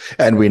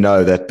 And we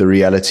know that the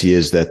reality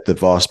is that the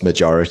vast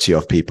majority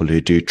of people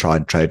who do try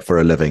and trade for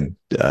a living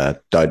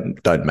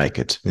don't make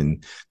it.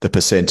 And the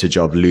percentage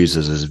of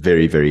losers is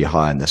very, very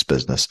high in this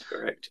business.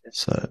 Correct.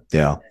 So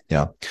yeah.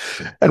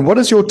 And what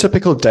is your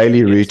typical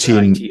daily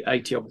routine?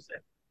 80%.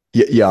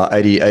 Yeah,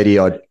 80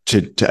 odd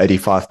to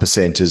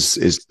 85%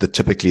 is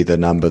typically the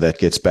number that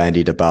gets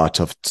bandied about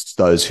of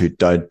those who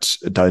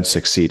don't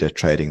succeed at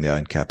trading their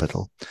own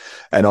capital.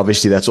 And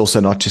obviously that's also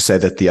not to say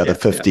that the other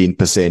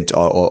 15%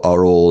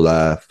 are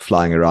all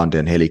flying around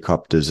in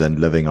helicopters and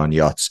living on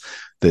yachts.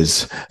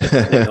 There's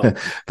They're not.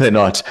 they're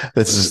not.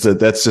 That's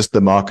just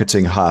the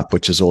marketing hype,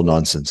 which is all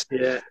nonsense.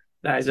 Yeah,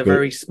 that is a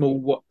very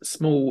small.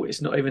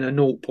 It's not even a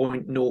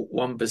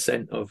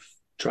 0.01% of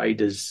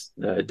traders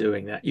that are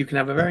doing that. You can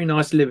have a very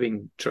nice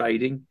living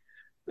trading,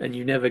 and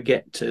you never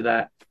get to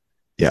that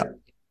Yeah.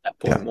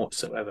 point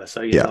whatsoever.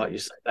 So like you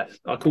say, that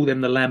I call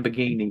them the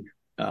Lamborghini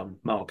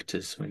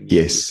marketers. When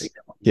you see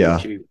them on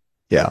YouTube,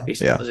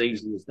 it's not as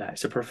easy as that.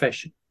 It's a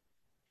profession.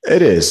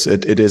 It is.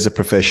 It is a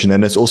profession,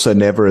 and it's also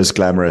never as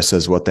glamorous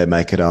as what they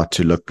make it out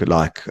to look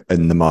like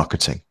in the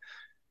marketing.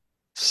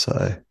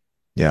 So,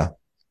 yeah.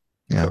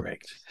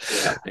 Correct.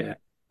 Yeah.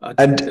 I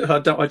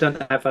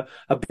don't have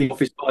a big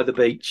office by the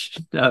beach.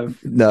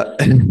 No.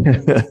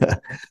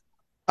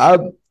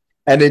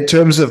 And in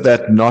terms of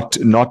that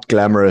not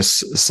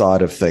glamorous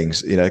side of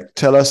things,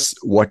 tell us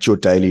what your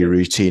daily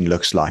routine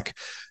looks like,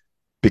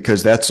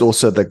 because that's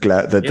also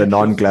the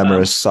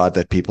non-glamorous side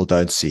that people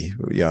don't see.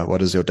 Yeah.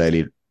 What does your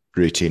daily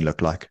routine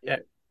look like? Yeah.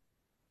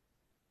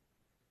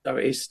 So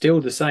it's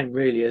still the same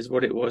really as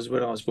what it was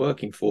when I was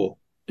working for,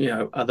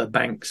 other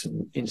banks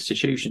and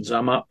institutions.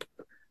 I'm up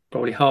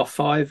probably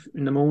 5:30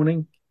 in the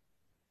morning.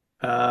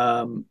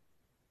 And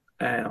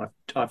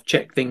I've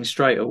checked things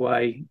straight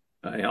away.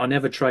 I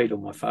never trade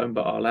on my phone,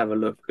 but I'll have a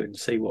look and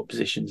see what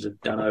positions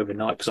have done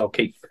overnight, because I'll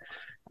keep,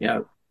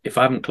 if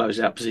I haven't closed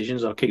out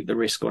positions, I'll keep the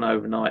risk on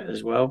overnight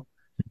as well.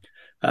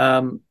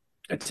 A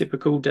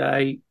typical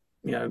day,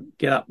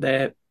 get up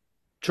there,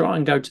 try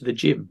and go to the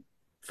gym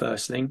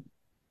first thing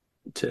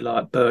to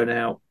like burn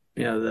out,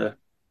 the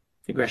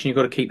aggression. You've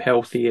got to keep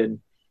healthy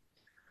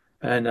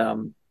and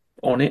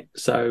on it.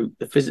 So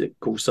the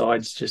physical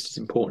side's just as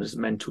important as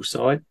the mental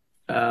side.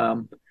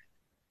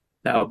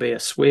 That'll be a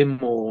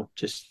swim or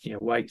just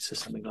weights or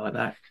something like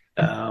that.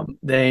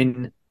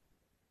 Then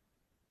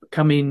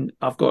come in.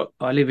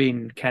 I live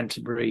in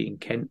Canterbury in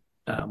Kent,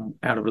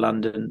 out of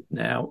London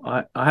now.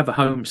 I have a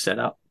home set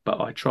up, but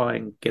I try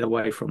and get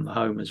away from the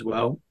home as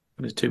well.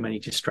 There's too many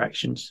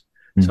distractions.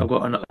 So I've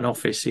got an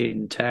office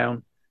in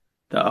town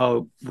that I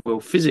will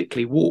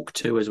physically walk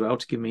to as well,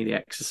 to give me the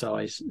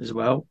exercise as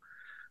well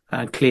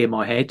and clear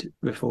my head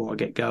before I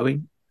get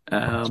going.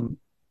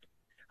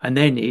 And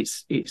then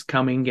it's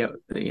coming,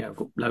 I've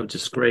got loads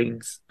of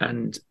screens.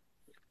 And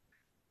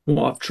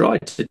what I've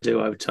tried to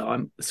do over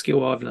time, the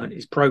skill I've learned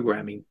is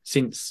programming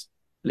since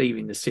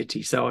leaving the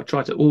city. So I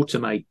try to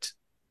automate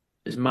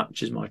as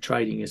much as my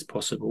trading as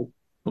possible,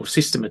 or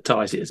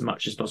systematize it as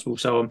much as possible.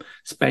 So I'm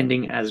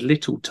spending as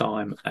little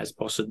time as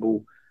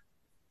possible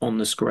on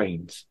the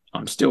screens.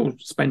 I'm still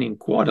spending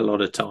quite a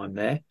lot of time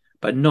there,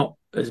 but not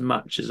as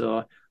much as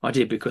I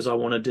did, because I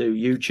want to do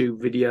YouTube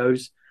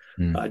videos.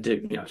 I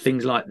do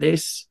things like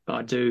this.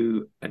 I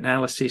do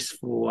analysis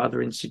for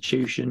other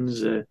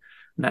institutions, and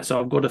that's, so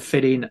I've got to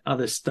fit in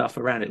other stuff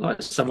around it,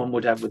 like someone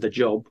would have with a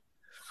job.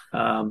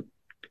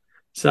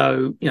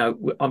 So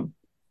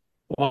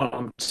while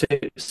I'm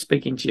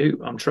speaking to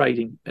you, I'm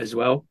trading as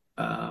well,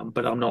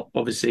 but I'm not,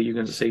 obviously you're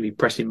going to see me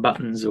pressing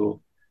buttons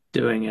or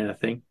doing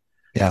anything.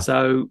 Yeah.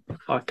 So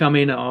I come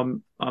in,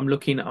 I'm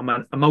looking, I'm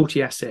a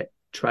multi-asset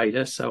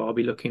trader, so I'll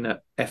be looking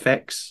at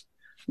FX,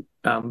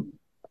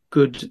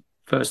 good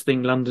first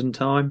thing London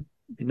time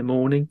in the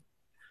morning,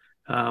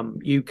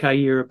 UK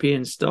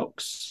European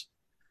stocks,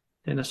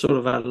 then a sort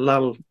of a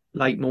lull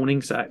late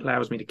morning, so that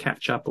allows me to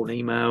catch up on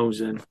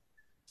emails and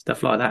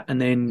stuff like that, and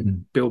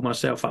then build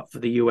myself up for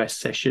the US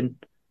session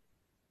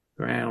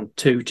around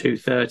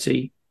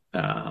 2:30,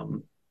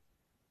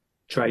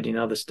 trading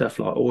other stuff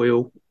like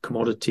oil,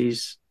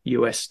 commodities,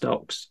 US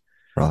stocks.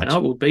 Right. And I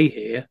will be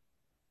here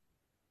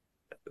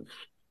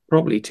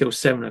probably till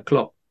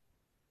 7:00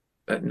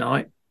 at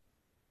night.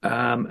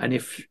 And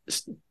if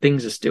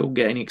things are still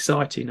getting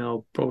exciting,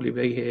 I'll probably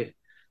be here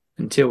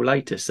until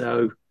later.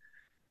 So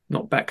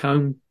not back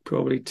home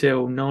probably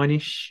till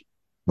 9ish.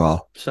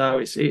 Wow. So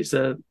it's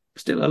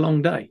still a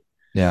long day.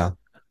 Yeah.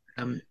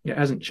 It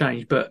hasn't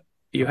changed, but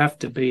you have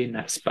to be in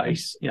that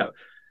space.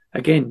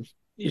 Again,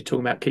 you're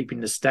talking about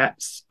keeping the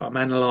stats. I'm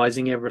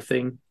analysing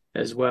everything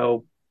as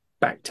well,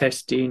 back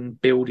testing,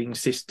 building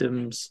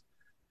systems,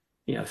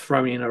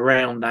 throwing in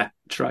around that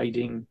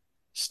trading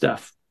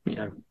stuff,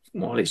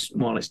 while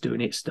it's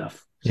doing its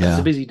stuff. So it's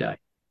a busy day.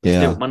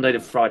 Still Monday to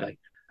Friday.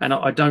 And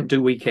I don't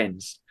do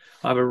weekends.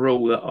 I have a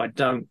rule that I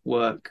don't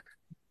work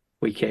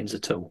weekends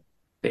at all.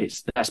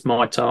 That's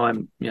my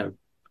time,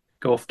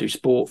 go off, do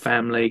sport,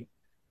 family,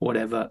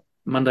 whatever.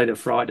 Monday to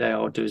Friday,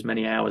 I'll do as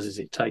many hours as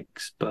it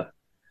takes, but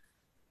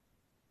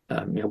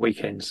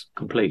weekends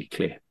completely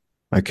clear.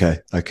 Okay.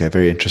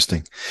 Very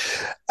interesting.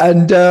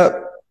 And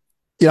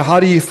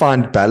how do you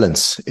find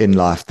balance in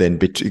life then?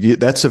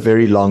 That's a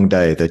very long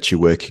day that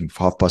you're working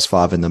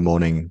 5:30 in the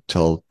morning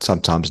till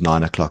sometimes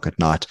 9:00 at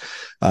night.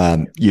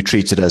 You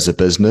treat it as a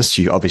business.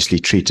 You obviously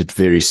treat it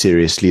very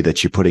seriously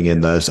that you're putting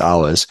in those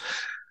hours.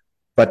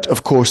 But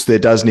of course, there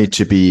does need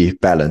to be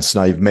balance.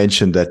 Now, you've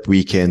mentioned that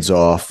weekends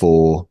are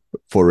for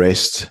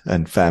rest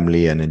and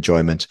family and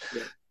enjoyment.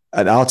 Yeah.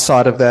 And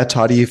outside of that,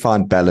 how do you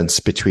find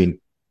balance between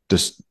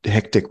this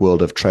hectic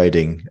world of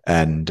trading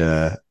and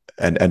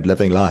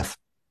living life?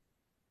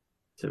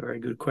 It's a very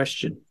good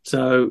question.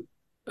 So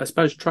I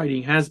suppose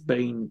trading has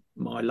been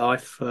my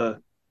life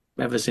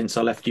ever since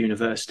I left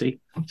university.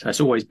 So it's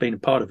always been a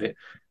part of it.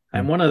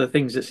 And one of the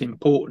things that's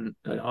important,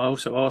 I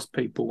also ask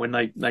people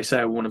when they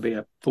say I want to be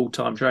a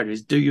full-time trader,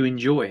 is do you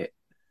enjoy it?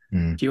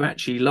 Do you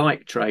actually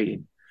like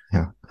trading?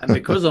 Yeah. And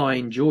because I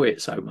enjoy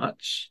it so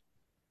much,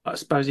 I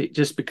suppose it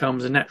just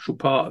becomes a natural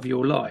part of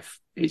your life.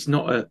 It's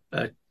not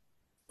a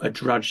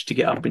drudge to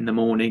get up in the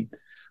morning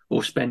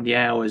or spend the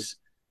hours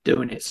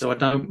doing it. So I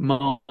don't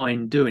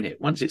mind doing it.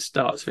 Once it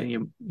starts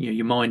feeling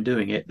you mind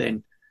doing it,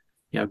 then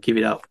give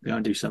it up, go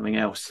and do something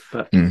else.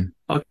 But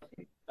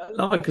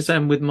like I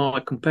said, with my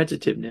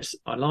competitiveness,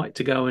 I like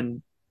to go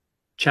and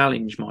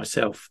challenge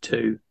myself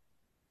to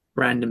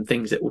random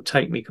things that will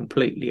take me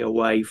completely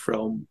away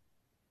from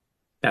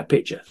that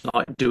picture,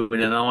 like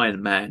doing an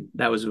Ironman.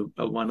 That was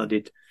a one I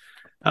did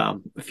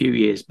a few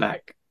years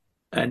back,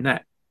 and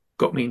that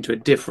got me into a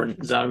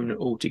different zone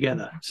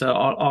altogether. So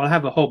I'll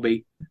have a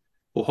hobby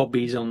or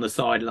hobbies on the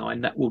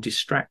sideline that will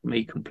distract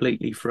me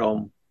completely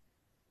from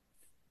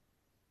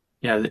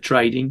the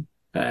trading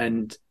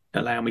and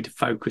allow me to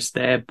focus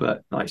there.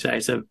 But like I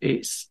say,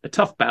 it's a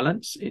tough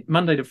balance.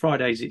 Monday to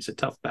Fridays, it's a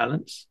tough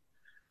balance.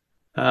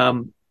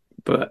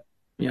 But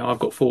I've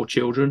got 4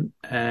 children,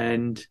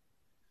 and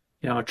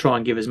I try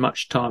and give as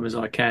much time as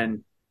I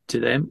can to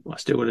them. I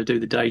still got to do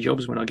the day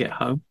jobs when I get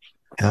home,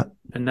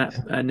 and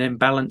then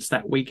balance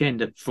that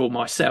weekend for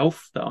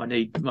myself, that I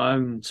need my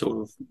own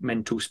sort of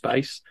mental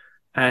space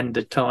and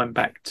the time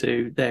back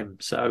to them.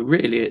 So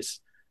really, it's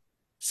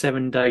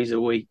 7 days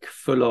a week,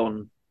 full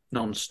on,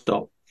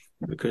 non-stop,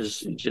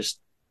 because it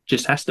just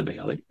has to be,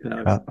 I think.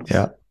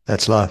 Yeah,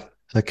 that's life.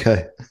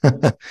 Okay.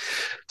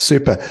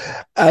 Super.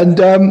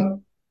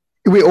 And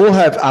we all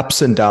have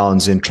ups and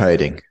downs in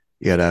trading,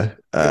 It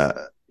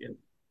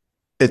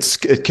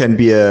can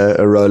be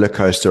a roller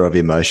coaster of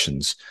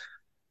emotions.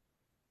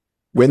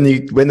 When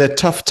the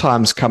tough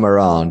times come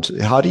around,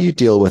 how do you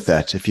deal with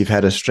that? If you've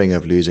had a string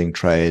of losing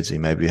trades,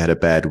 and maybe you had a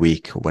bad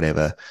week or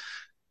whatever,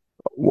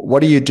 what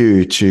do you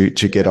do to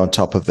get on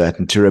top of that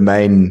and to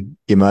remain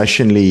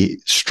emotionally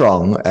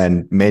strong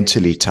and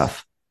mentally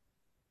tough?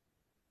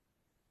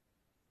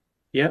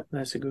 Yeah,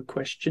 that's a good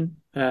question.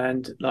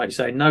 And like you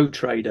say, no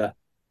trader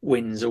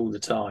wins all the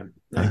time.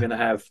 They're going to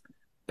have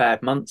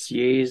bad months,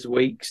 years,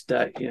 weeks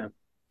that,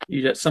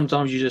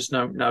 sometimes you just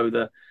don't know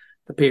the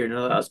period.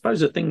 And I suppose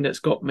the thing that's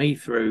got me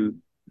through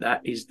that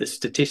is the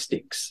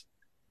statistics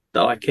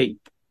that I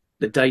keep,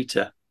 the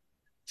data.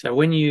 So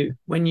when you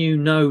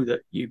know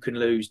that you can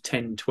lose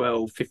 10,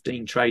 12,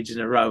 15 trades in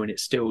a row and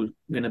it's still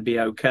going to be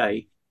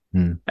okay,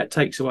 that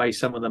takes away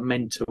some of the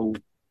mental,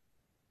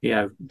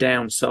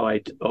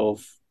 downside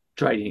of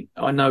trading.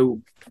 I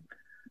know,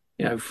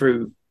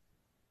 through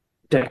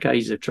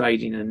decades of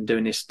trading and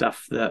doing this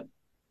stuff that,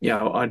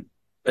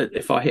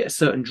 if I hit a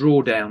certain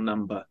drawdown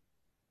number,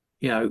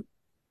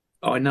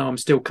 I know I'm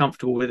still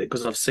comfortable with it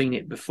because I've seen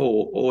it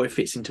before. Or if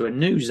it's into a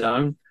new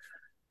zone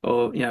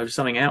or,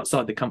 something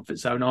outside the comfort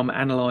zone, I'm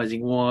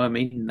analysing why I'm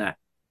in that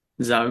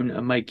zone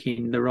and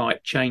making the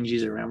right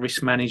changes around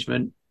risk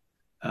management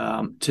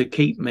to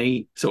keep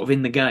me sort of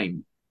in the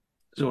game,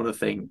 sort of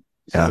thing.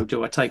 So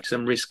do I take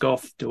some risk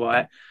off? Do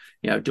I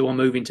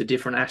move into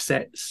different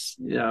assets?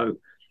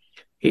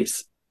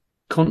 It's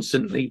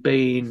constantly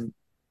being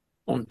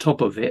on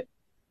top of it.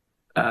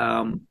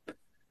 And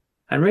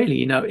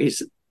really,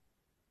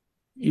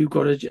 you've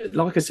got to,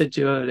 like I said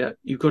to you earlier,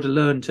 you've got to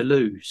learn to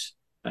lose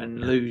and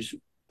lose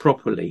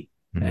properly.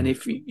 And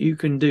if you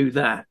can do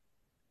that,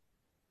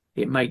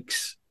 it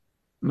makes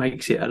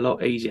it a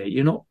lot easier.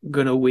 You're not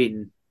going to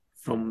win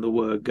from the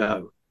word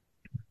go.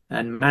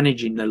 And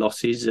managing the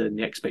losses and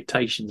the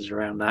expectations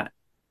around that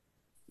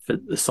for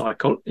the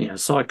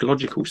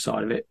psychological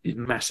side of it is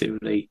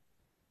massively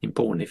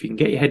important. If you can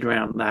get your head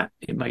around that,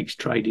 it makes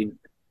trading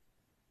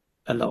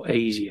a lot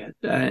easier.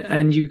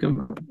 And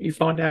you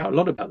find out a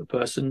lot about the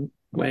person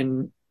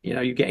when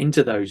you get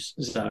into those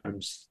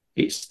zones.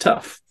 It's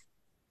tough.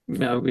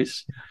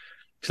 It's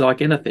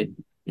like anything.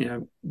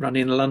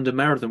 Running a London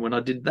Marathon, when I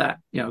did that,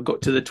 I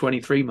got to the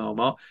 23-mile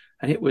mark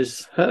and it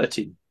was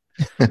hurting.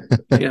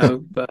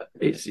 But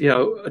it's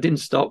I didn't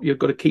stop. You've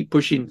got to keep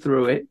pushing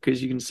through it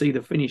because you can see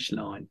the finish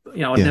line.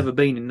 But I'd never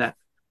been in that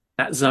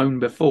zone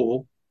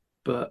before,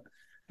 but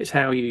it's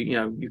how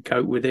you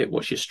cope with it.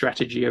 What's your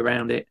strategy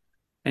around it?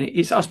 And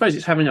I suppose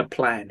it's having a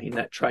plan in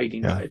that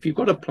trading. Right? If you've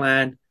got a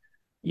plan,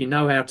 you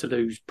know how to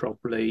lose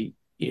properly.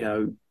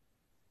 You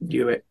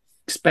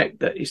expect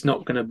that it's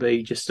not going to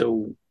be just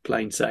all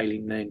plain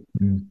sailing. Then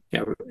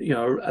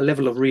a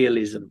level of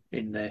realism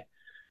in there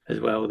as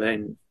well.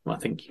 Then I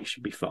think you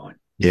should be fine.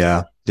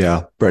 Yeah.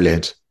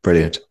 Brilliant.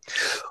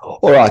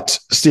 All right,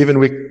 Stephen,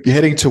 we're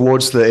heading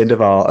towards the end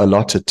of our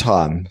allotted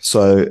time.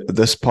 So at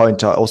this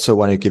point, I also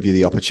want to give you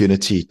the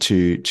opportunity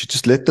to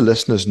just let the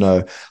listeners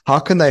know, how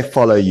can they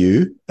follow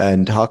you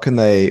and how can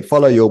they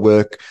follow your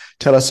work?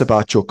 Tell us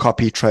about your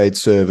copy trade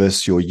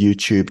service, your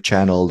YouTube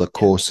channel, the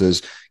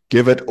courses.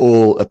 Give it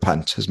all a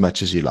punt as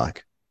much as you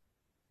like.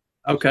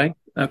 Okay.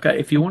 Okay,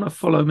 if you want to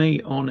follow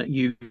me on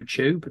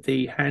YouTube,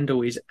 the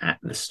handle is at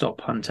the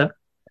Stop Hunter,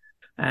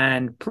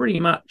 and pretty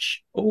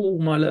much all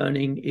my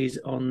learning is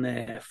on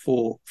there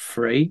for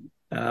free.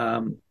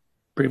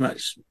 Pretty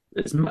much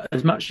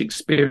as much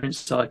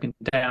experience as I can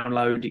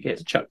download, it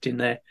gets chucked in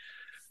there.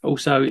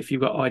 Also, if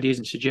you've got ideas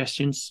and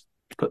suggestions,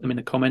 put them in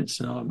the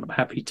comments, and I'm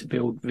happy to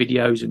build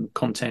videos and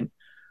content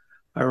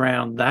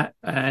around that.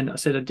 And I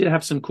said I did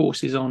have some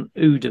courses on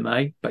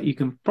Udemy, but you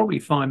can probably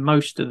find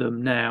most of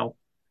them now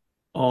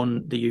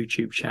on the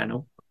YouTube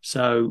channel.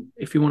 So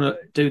if you want to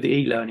do the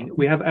e-learning,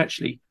 we have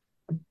actually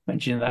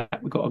mentioned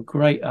that we've got a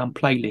great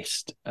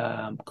playlist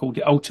called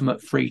the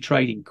Ultimate Free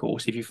Trading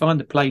Course. If you find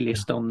the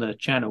playlist on the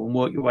channel and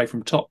work your way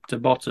from top to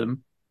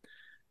bottom,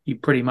 you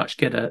pretty much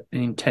get an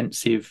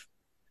intensive,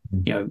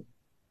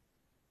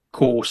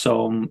 course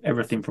on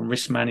everything from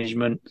risk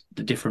management,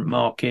 the different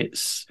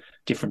markets,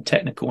 different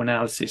technical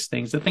analysis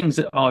things, the things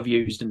that I've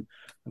used and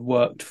have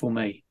worked for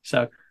me.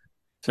 So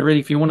really,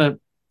 if you want to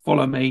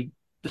follow me,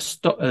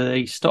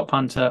 the Stop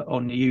Hunter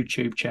on the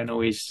YouTube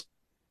channel is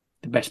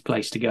the best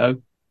place to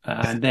go.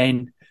 And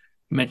then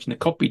you mentioned the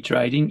copy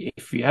trading.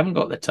 If you haven't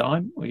got the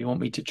time, or you want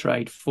me to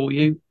trade for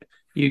you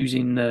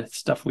using the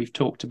stuff we've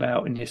talked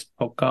about in this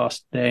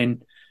podcast,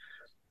 then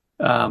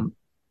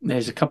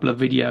there's a couple of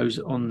videos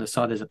on the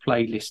side. There's a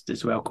playlist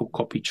as well called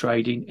Copy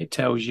Trading. It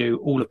tells you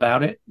all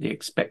about it, the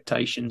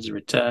expectations, the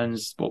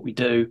returns, what we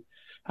do,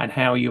 and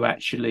how you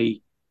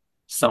actually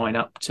sign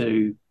up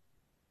to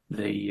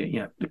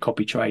the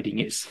copy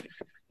trading.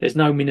 There's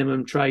no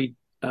minimum trade,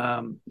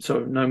 no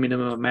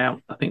minimum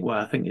amount. I think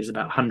it's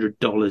about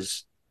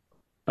 $100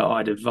 that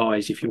I'd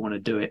advise if you want to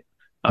do it.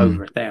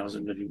 Over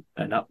 1,000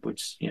 and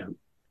upwards,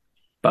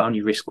 but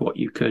only risk what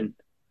you can,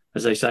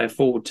 as they say,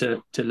 afford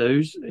to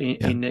lose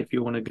in if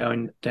you want to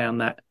go down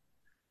that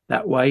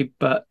way.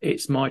 But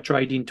it's my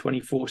trading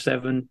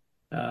 24/7.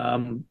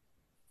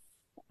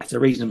 It's a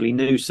reasonably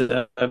new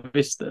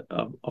service that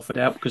I've offered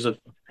out because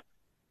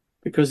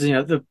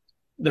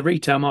the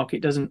retail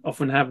market doesn't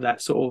often have that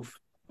sort of,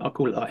 I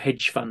call it like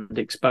hedge fund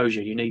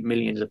exposure. You need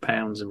millions of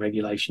pounds of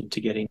regulation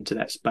to get into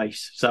that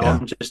space. So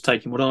I'm just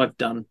taking what I've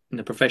done in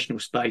the professional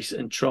space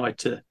and try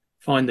to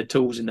find the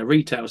tools in the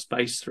retail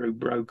space through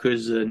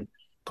brokers and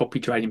copy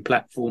trading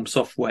platform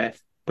software,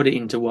 put it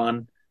into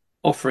one,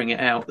 offering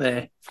it out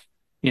there,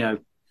 and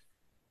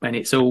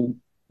it's all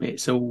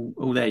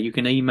there. You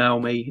can email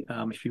me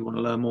if you want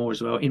to learn more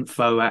as well,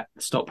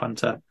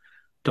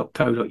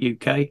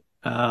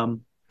 info@stophunter.co.uk.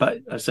 But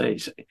I say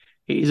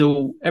it is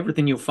all,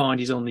 everything you'll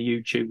find is on the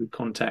YouTube with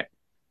contact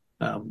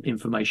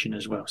information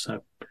as well.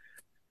 So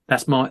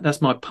that's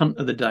my punt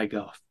of the day,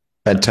 Garth.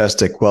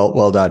 Fantastic.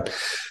 Well done.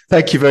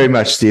 Thank you very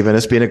much, Stephen.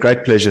 It's been a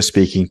great pleasure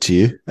speaking to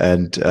you,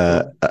 and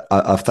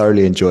I've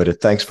thoroughly enjoyed it.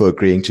 Thanks for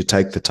agreeing to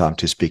take the time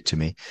to speak to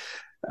me.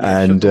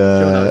 And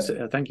sure.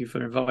 Thank you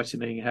for inviting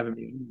me and having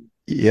me.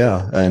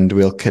 Yeah, and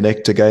we'll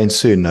connect again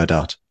soon, no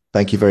doubt.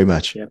 Thank you very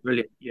much. Yeah,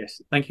 brilliant.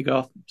 Yes. Thank you,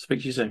 Garth. Speak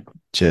to you soon.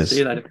 Cheers. See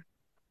you later.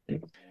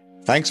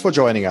 Thanks for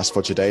joining us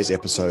for today's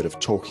episode of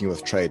Talking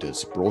with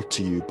Traders, brought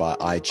to you by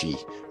IG,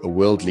 a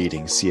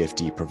world-leading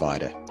CFD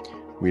provider.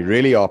 We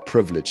really are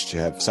privileged to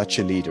have such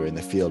a leader in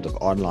the field of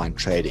online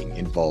trading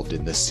involved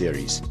in this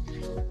series.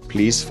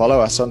 Please follow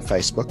us on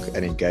Facebook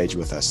and engage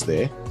with us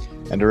there.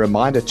 And a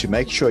reminder to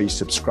make sure you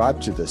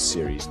subscribe to this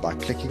series by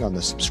clicking on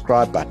the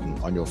subscribe button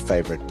on your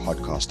favorite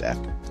podcast app.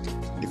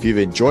 If you've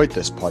enjoyed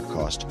this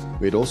podcast,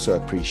 we'd also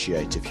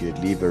appreciate if you'd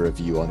leave a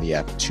review on the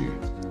app too.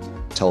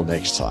 Till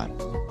next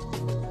time.